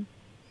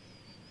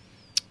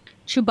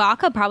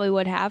 Chewbacca probably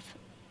would have.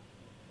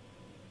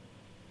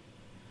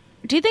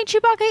 Do you think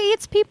Chewbacca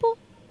eats people?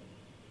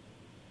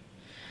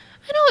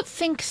 I don't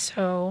think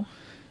so.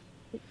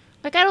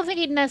 Like, I don't think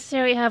he'd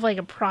necessarily have, like,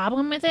 a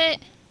problem with it.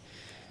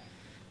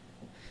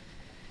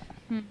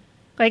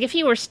 Like, if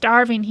he were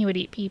starving, he would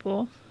eat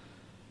people.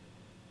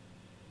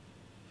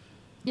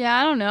 Yeah,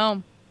 I don't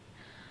know.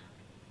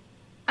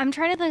 I'm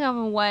trying to think of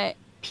what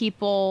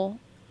people,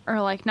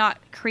 or, like, not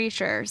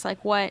creatures,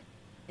 like, what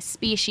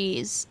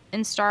species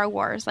in Star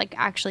Wars, like,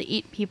 actually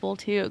eat people,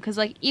 too. Because,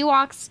 like,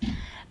 Ewoks...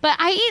 But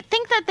I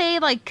think that they,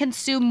 like,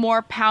 consume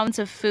more pounds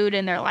of food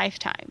in their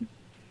lifetime.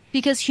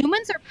 Because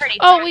humans are pretty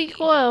fatty.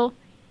 Well,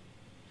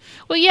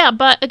 yeah,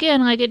 but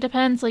again, like, it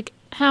depends, like,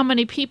 how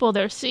many people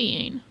they're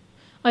seeing.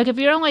 Like, if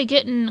you're only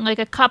getting, like,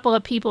 a couple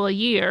of people a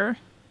year.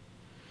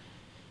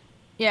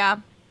 Yeah.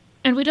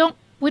 And we don't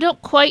we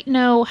don't quite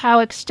know how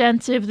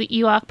extensive the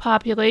Ewok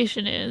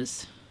population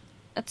is.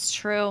 That's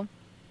true.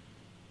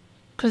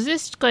 Because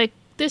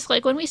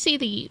when we see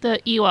the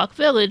Ewok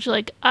village,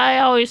 like, I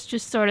always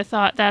just sort of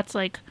thought that's,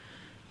 like,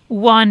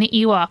 one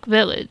Ewok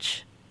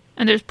village.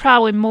 And there's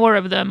probably more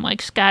of them,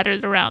 like,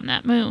 scattered around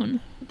that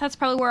moon. That's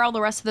probably where all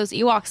the rest of those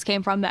Ewoks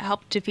came from that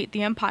helped defeat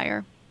the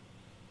Empire.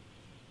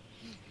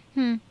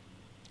 And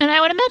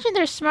I would imagine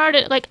they're smart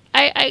at, like,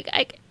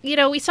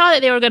 we saw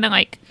that they were going to,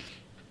 like,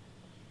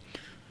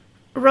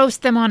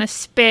 roast them on a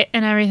spit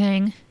and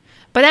everything.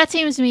 But that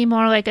seems to me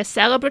more like a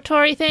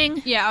celebratory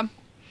thing. Yeah.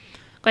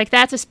 Like,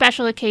 that's a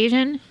special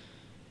occasion.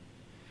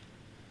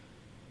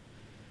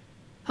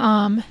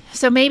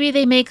 So maybe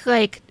they make,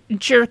 like,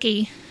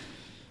 jerky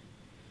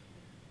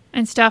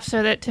and stuff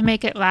so that to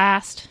make it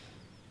last.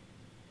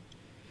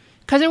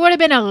 Because there would have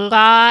been a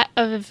lot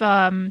of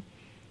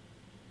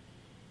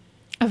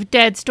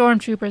dead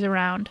stormtroopers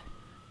around.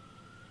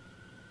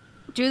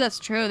 Dude, that's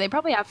true. They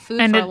probably have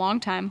food And for a long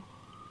time.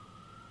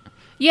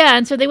 Yeah,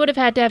 and so they would have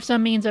had to have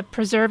some means of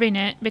preserving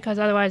it because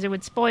otherwise it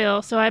would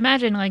spoil. So I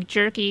imagine, like,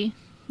 jerky,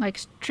 like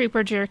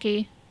trooper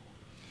jerky.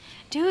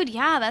 Dude,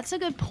 yeah, that's a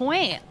good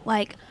point.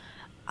 Like,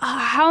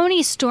 how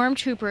many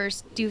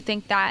stormtroopers do you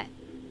think that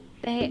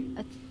they...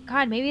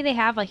 God, maybe they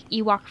have, like,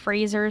 Ewok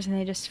freezers and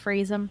they just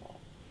freeze them.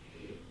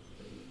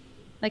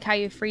 Like how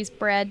you freeze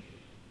bread.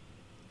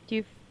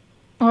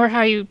 Or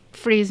how you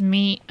freeze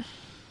meat.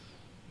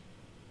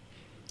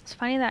 It's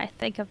funny that I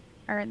think of...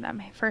 Or that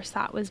my first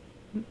thought was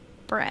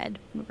bread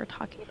when we were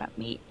talking about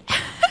meat. I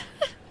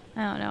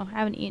don't know. I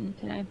haven't eaten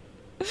today.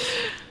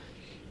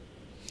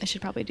 I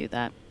should probably do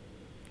that.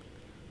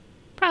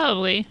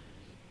 Probably.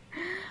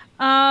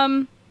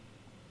 Let's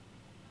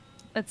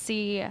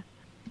see.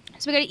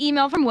 So we got an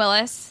email from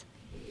Willis.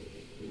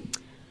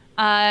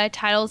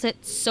 Titles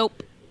it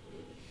Soap.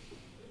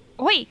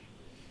 Wait.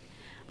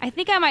 I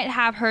think I might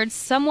have heard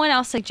someone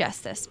else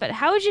suggest this, but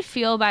how would you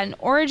feel about an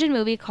origin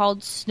movie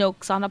called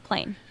Snoke's on a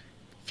Plane?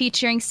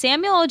 Featuring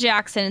Samuel L.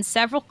 Jackson and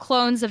several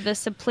clones of the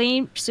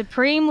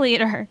Supreme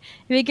Leader.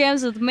 It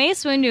begins with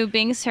Mace Windu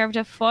being served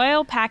a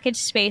foil packaged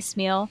space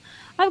meal.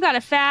 I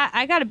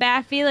got a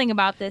bad feeling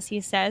about this, he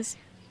says.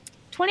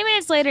 20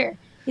 minutes later,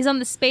 he's on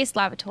the space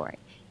lavatory.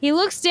 He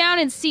looks down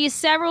and sees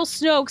several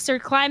Snokes are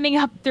climbing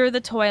up through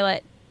the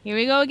toilet. Here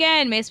we go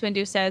again, Mace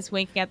Windu says,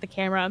 winking at the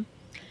camera.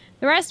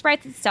 The rest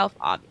writes itself,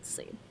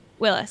 obviously.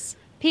 Willis.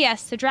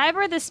 P.S. The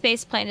driver of the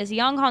space plane is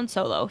young Han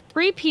Solo.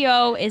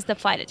 3PO is the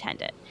flight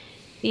attendant.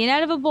 The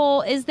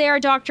inevitable is there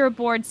Doctor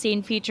Aboard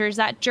scene features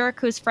that jerk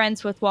who's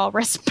friends with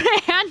Walrus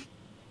Man.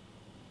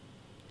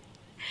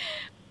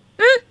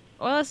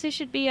 Willis, you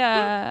should be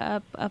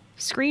a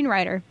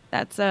screenwriter.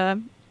 That's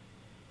sounds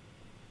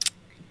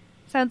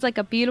like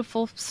a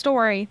beautiful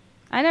story.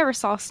 I never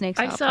saw Snakes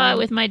on a Plane. I saw it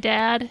with my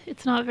dad.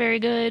 It's not very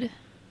good.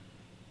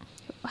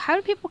 How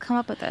do people come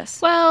up with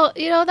this? Well,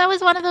 that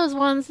was one of those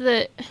ones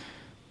that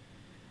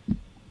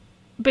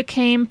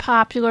became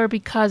popular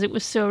because it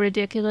was so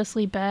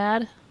ridiculously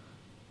bad.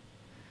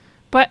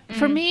 But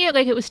for me,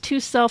 like, it was too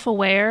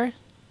self-aware.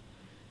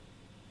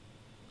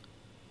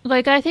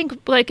 Like, I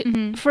think, like,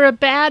 for a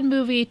bad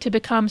movie to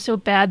become so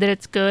bad that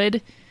it's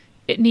good,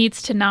 it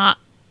needs to not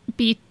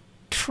be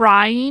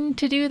trying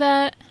to do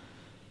that.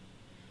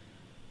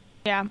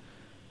 Yeah.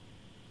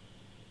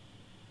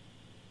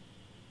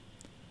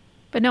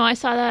 But no, I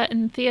saw that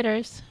in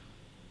theaters.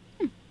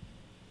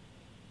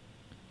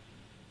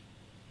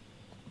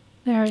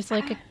 There's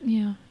like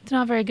it's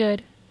not very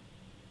good.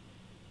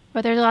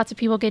 But there's lots of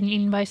people getting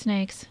eaten by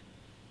snakes.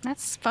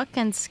 That's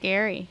fucking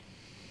scary.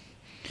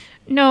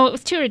 No, it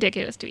was too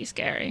ridiculous to be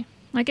scary.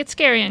 Like, it's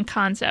scary in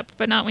concept,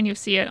 but not when you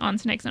see it on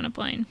Snakes on a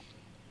Plane.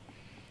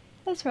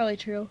 That's probably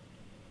true.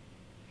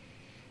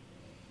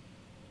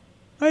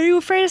 Are you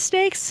afraid of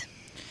snakes?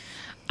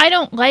 I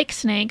don't like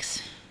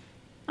snakes.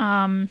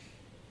 I'm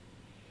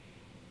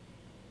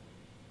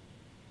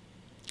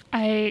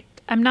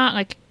not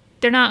like,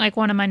 they're not like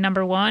one of my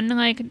number one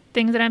like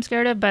things that I'm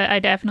scared of, but I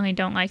definitely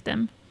don't like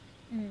them.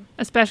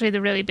 Especially the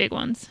really big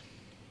ones.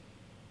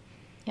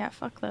 Yeah,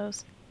 fuck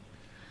those.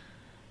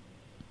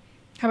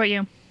 How about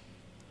you?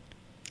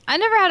 I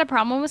never had a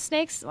problem with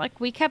snakes. Like,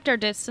 we kept our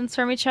distance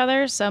from each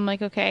other, so I'm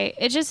like, okay.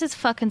 It just is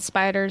fucking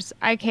spiders.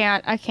 I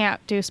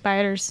can't do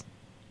spiders.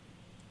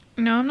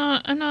 No,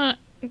 I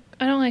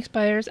don't like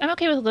spiders. I'm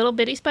okay with little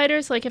bitty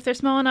spiders. Like, if they're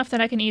small enough that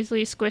I can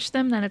easily squish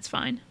them, then it's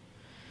fine.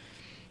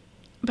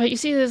 But you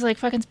see those, like,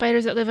 fucking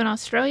spiders that live in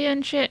Australia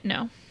and shit?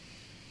 No.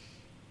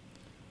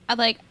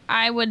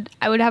 I would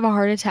have a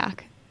heart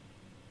attack.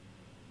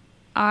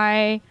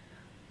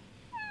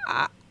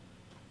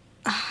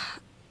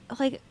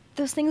 Like,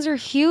 those things are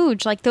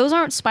huge. Like, those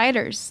aren't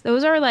spiders.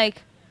 Those are,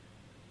 like,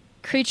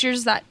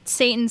 creatures that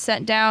Satan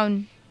sent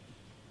down.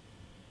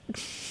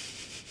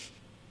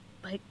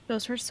 Like,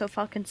 those are so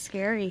fucking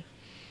scary.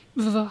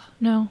 Ugh,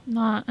 no,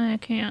 not. I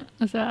can't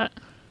with that.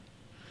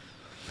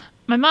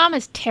 My mom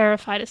is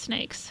terrified of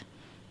snakes.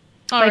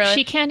 Oh, like, really?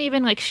 she can't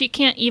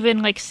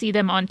even see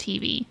them on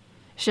TV.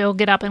 She'll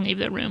get up and leave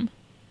the room.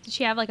 Did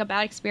she have like a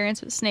bad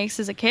experience with snakes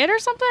as a kid or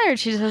something, or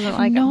she just doesn't I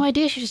like have no them?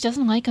 idea. She just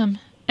doesn't like them,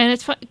 and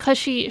it's fun because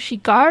she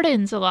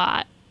gardens a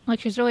lot. Like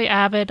she's really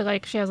avid.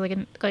 Like she has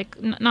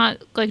not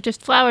like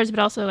just flowers,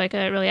 but also like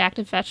a really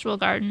active vegetable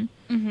garden.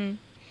 Mm-hmm.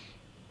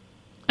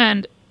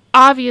 And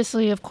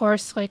obviously, of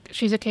course, like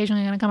she's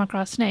occasionally going to come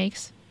across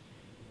snakes.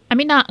 I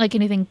mean, not like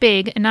anything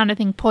big and not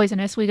anything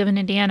poisonous. We live in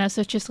Indiana,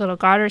 so it's just little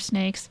garter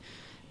snakes.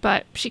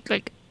 But she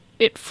like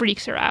it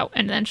freaks her out,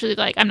 and then she's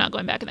like, "I'm not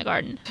going back in the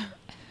garden."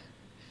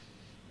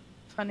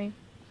 Funny.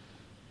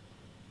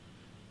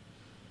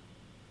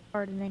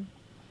 Gardening.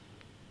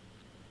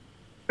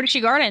 What does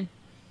she garden?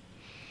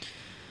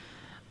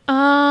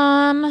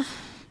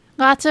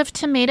 Lots of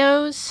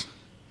tomatoes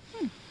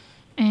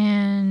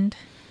and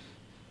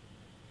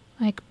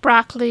like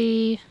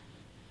broccoli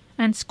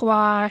and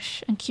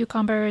squash and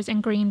cucumbers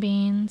and green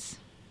beans.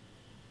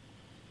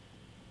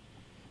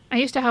 I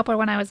used to help her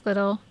when I was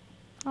little.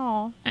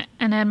 Oh.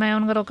 And I had my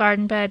own little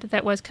garden bed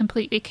that was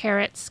completely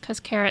carrots, because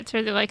carrots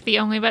are the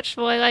only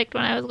vegetable I liked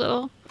when I was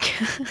little.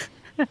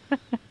 So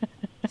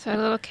I had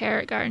a little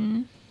carrot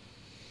garden.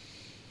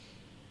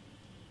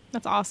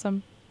 That's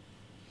awesome.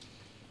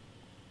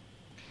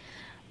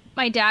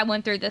 My dad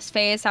went through this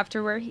phase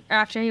after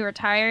he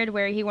retired,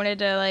 where he wanted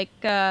to like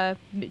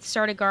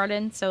start a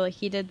garden. So like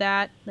he did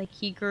that. Like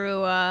he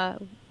grew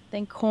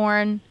then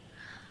corn,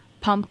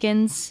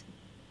 pumpkins,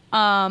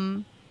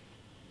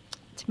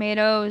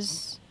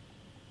 tomatoes,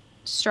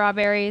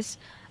 strawberries,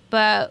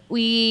 but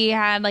we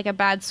had like a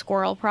bad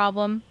squirrel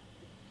problem.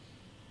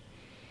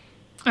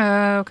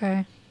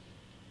 Okay.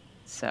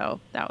 So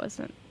that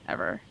wasn't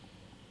ever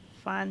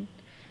fun.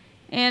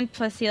 And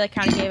plus he like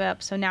kind of gave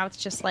up, so now it's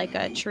just like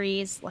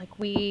trees. Like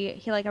I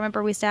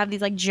remember we used to have these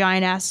like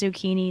giant ass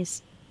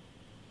zucchinis.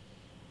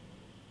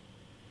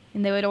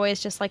 And they would always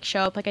just like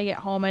show up, like I get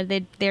home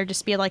and there'd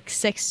just be like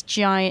 6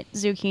 giant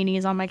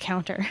zucchinis on my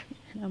counter.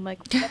 And I'm like,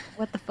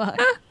 what the fuck?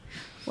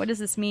 What does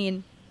this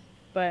mean?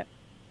 But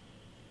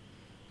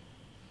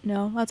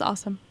no, that's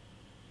awesome.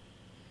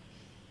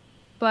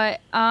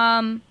 But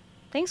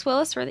thanks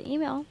Willis for the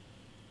email.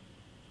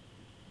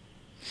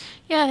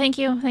 Yeah, thank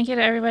you. Thank you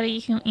to everybody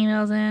who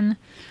emails in.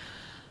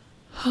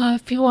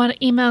 If you want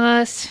to email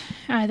us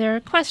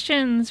either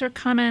questions or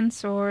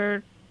comments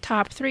or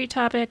top 3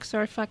 topics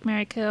or fuck,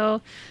 marry,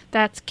 kill,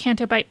 that's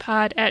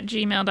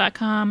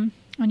cantobitepod@gmail.com.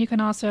 And you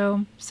can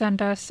also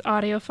send us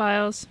audio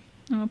files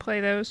and we'll play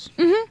those.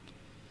 Mm-hmm.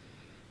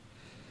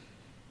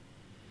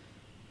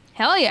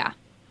 Hell yeah.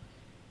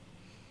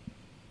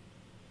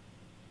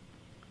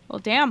 Well,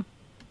 damn.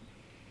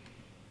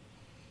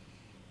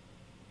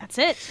 That's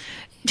it.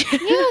 Yeah,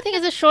 I think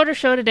it's a shorter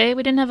show today.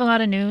 We didn't have a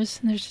lot of news.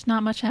 There's just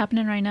not much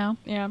happening right now.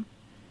 Yeah.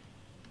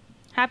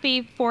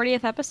 Happy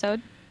 40th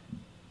episode.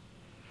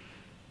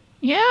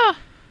 Yeah.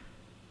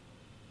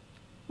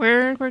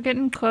 We're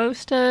getting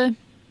close to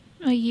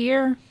a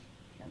year.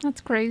 That's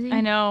crazy.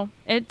 I know.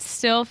 It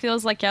still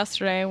feels like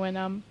yesterday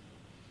when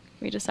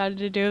we decided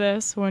to do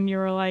this, when you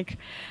were like,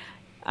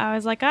 I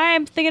was like,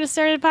 I'm thinking of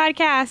starting a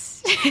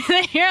podcast.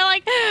 And you're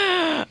like,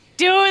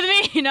 do it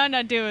with me. No,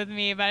 not do it with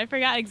me, but I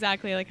forgot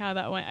exactly like how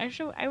that went. I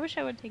wish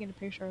I would have taken a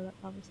picture of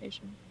that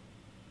conversation.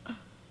 I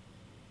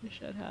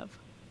should have.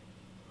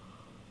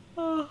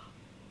 Oh,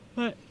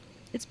 but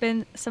it's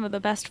been some of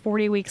the best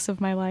 40 weeks of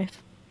my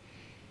life.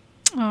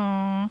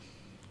 Aww.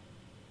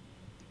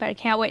 But I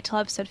can't wait till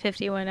episode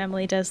 50 when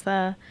Emily does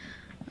the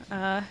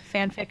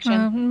fan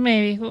fiction.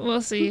 Maybe.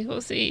 We'll see.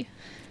 We'll see.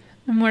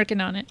 I'm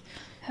working on it.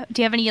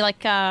 Do you have any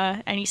like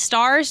any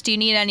stars? Do you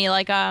need any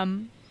like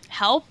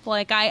help?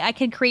 Like I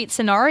can create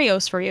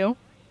scenarios for you.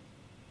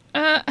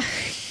 I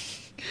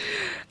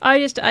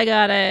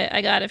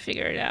gotta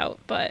figure it out,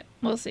 but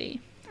we'll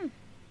see.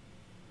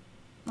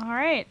 All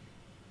right.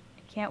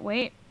 I can't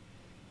wait.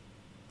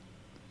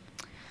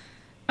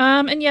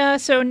 And yeah,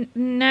 so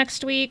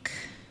next week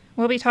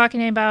we'll be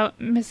talking about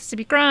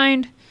Mississippi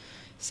Grind.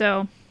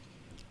 So,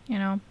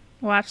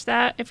 watch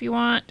that if you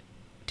want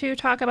to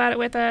talk about it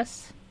with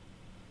us.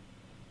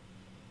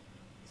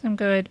 Some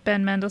good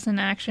Ben Mendelsohn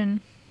action.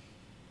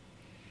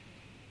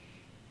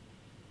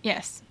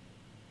 Yes.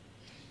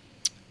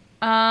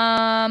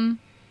 Mendo.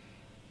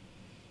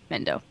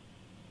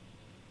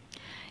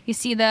 You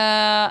see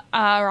the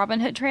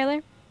Robin Hood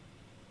trailer?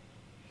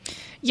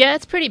 Yeah,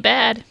 it's pretty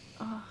bad.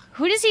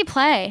 Who does he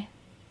play?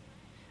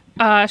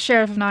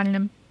 Sheriff of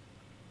Nottingham.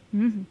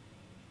 Mm-hmm.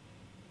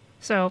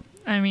 So,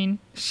 I mean,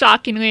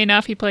 shockingly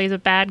enough, he plays a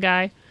bad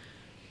guy.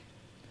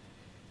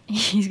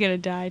 He's gonna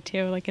die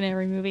too, like in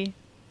every movie.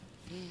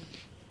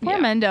 Poor Yeah.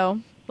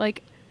 Mendo.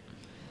 Like,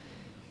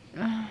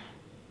 poor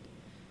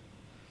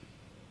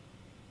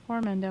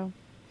Mendo.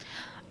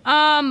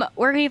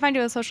 Where can you find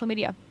you on social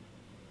media?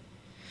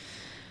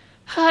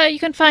 You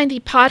can find the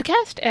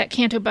podcast at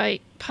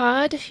Cantobite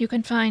Pod. You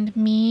can find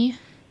me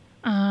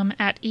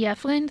at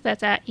EFLind.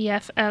 That's at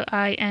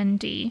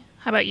EFLIND.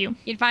 How about you?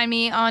 You can find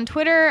me on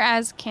Twitter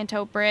as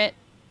Canto Brit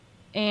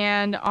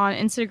and on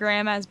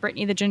Instagram as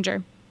Brittany the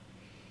Ginger.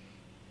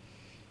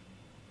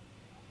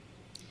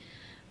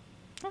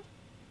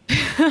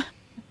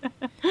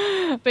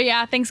 But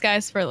yeah, thanks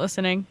guys for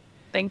listening.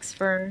 Thanks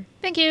for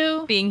Thank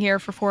you. being here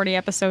for 40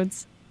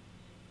 episodes.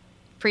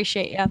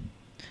 Appreciate ya.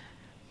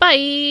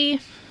 Bye.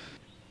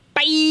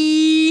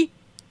 Bye.